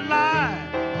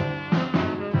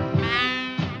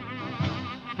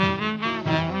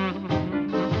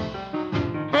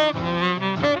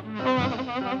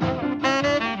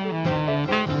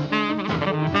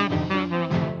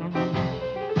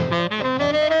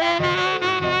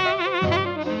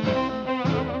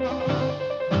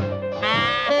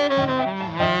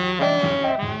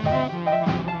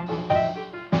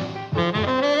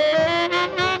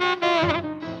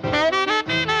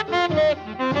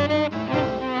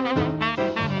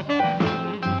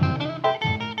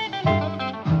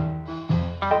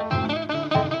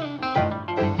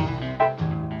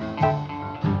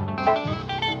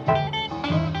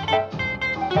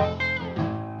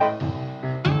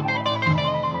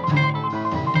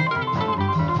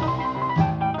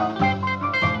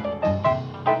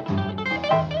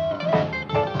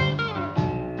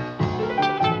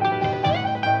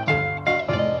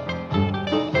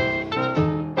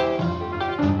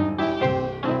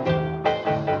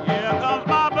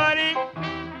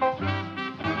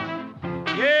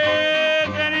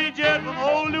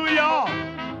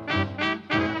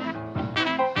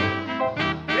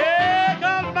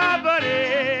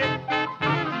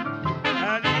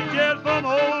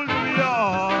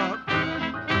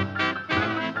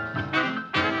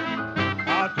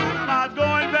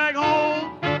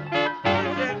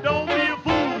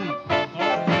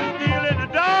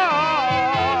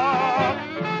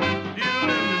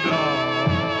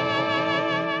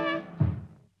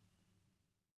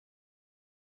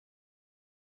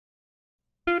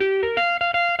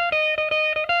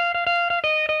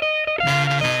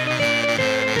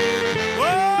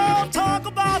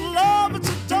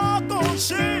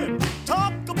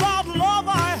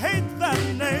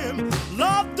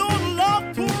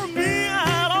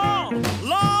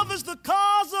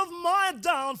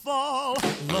 fall.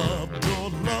 Love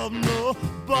don't love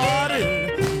nobody.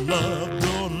 Love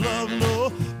don't love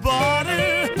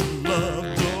nobody. Love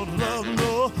don't love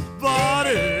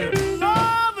nobody.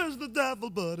 Love is the devil,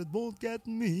 but it won't get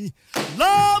me.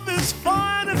 Love is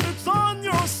fine if it's on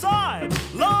your side.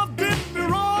 Love did me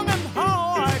wrong and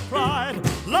how I cried.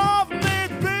 Love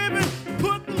made baby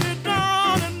put me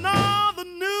down, and now the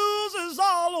news is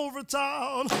all over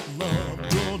town. Love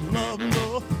don't love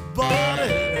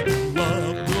nobody.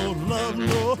 Love don't love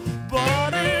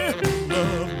nobody.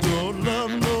 Love don't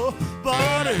love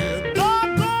nobody.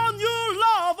 Doggone you,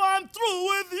 love, I'm through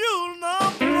with you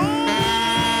now.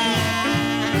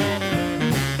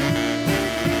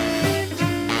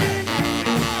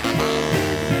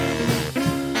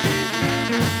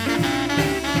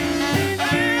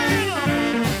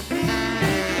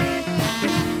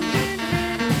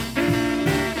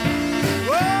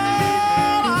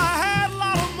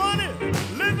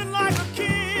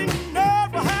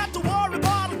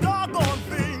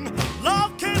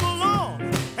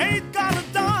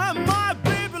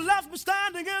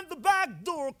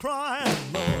 Crying,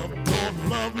 love don't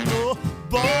love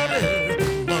nobody.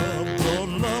 Love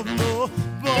don't love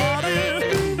nobody.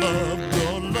 Love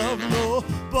don't love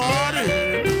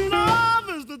nobody. Love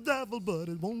is the devil, but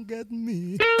it won't get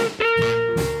me.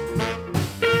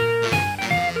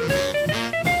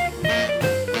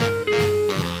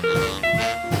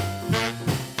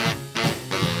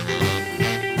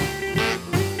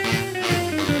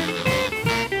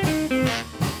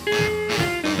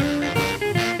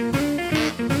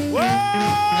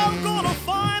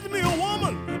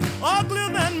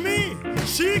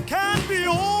 She can't be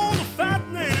old, fat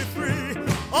and 83.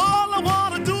 All I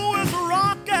want to do is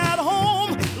rock at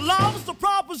home. Love's the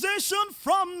proposition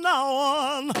from now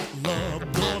on.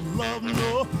 Love don't love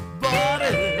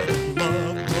nobody.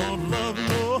 Love don't love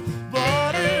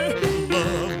nobody.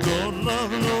 Love don't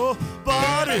love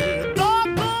nobody.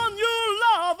 Doggone you,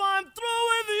 love, I'm through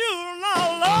with you now.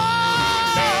 Love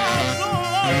don't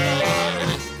love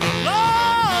nobody.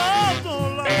 Love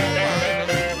don't love nobody.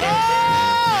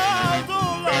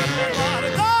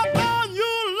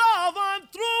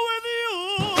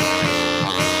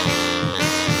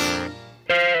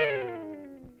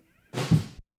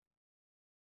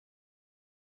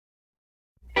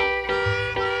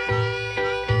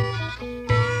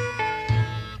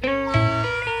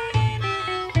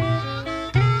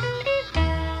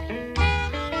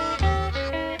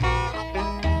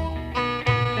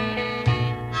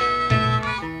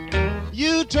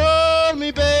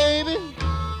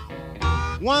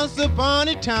 Once upon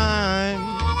a time,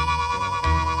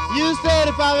 you said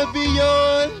if I would be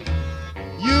yours,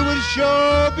 you would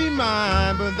sure be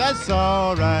mine, but that's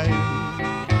all right.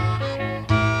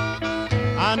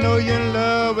 I know you're in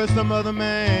love with some other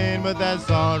man, but that's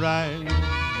all right.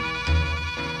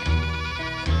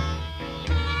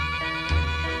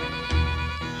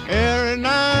 Every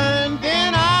now and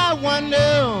then I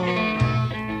wonder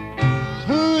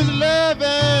who's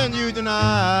loving you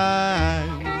tonight.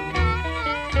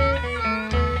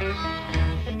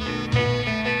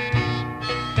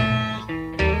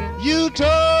 You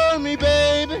told me,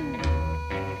 baby,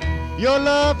 your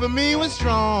love for me was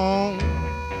strong.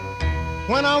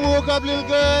 When I woke up, little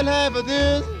girl, half of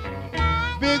this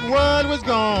big world was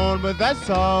gone, but that's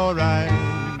all right.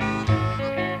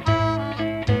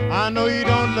 I know you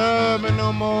don't love me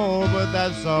no more, but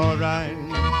that's all right.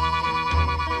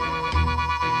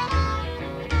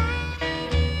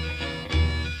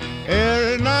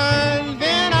 Every now and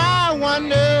then I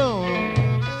wonder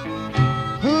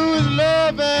who's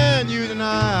loving you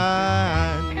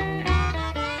tonight.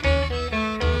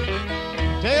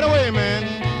 Take it away, man.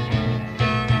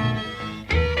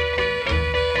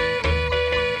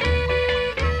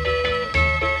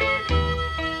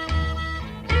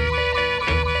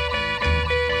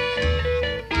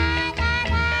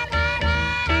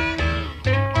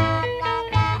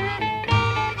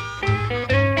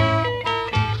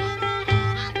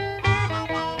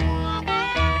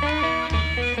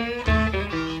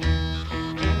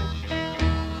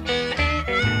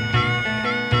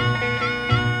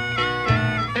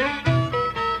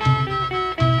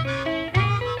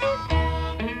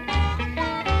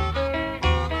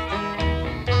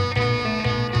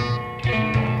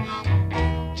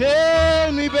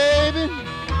 Tell me, baby,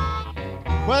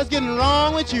 what's getting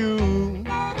wrong with you?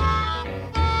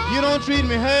 You don't treat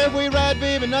me halfway right,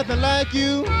 baby, nothing like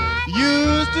you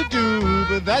used to do,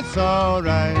 but that's all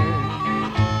right.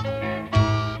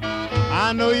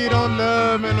 I know you don't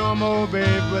love me no more,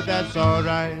 baby, but that's all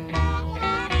right.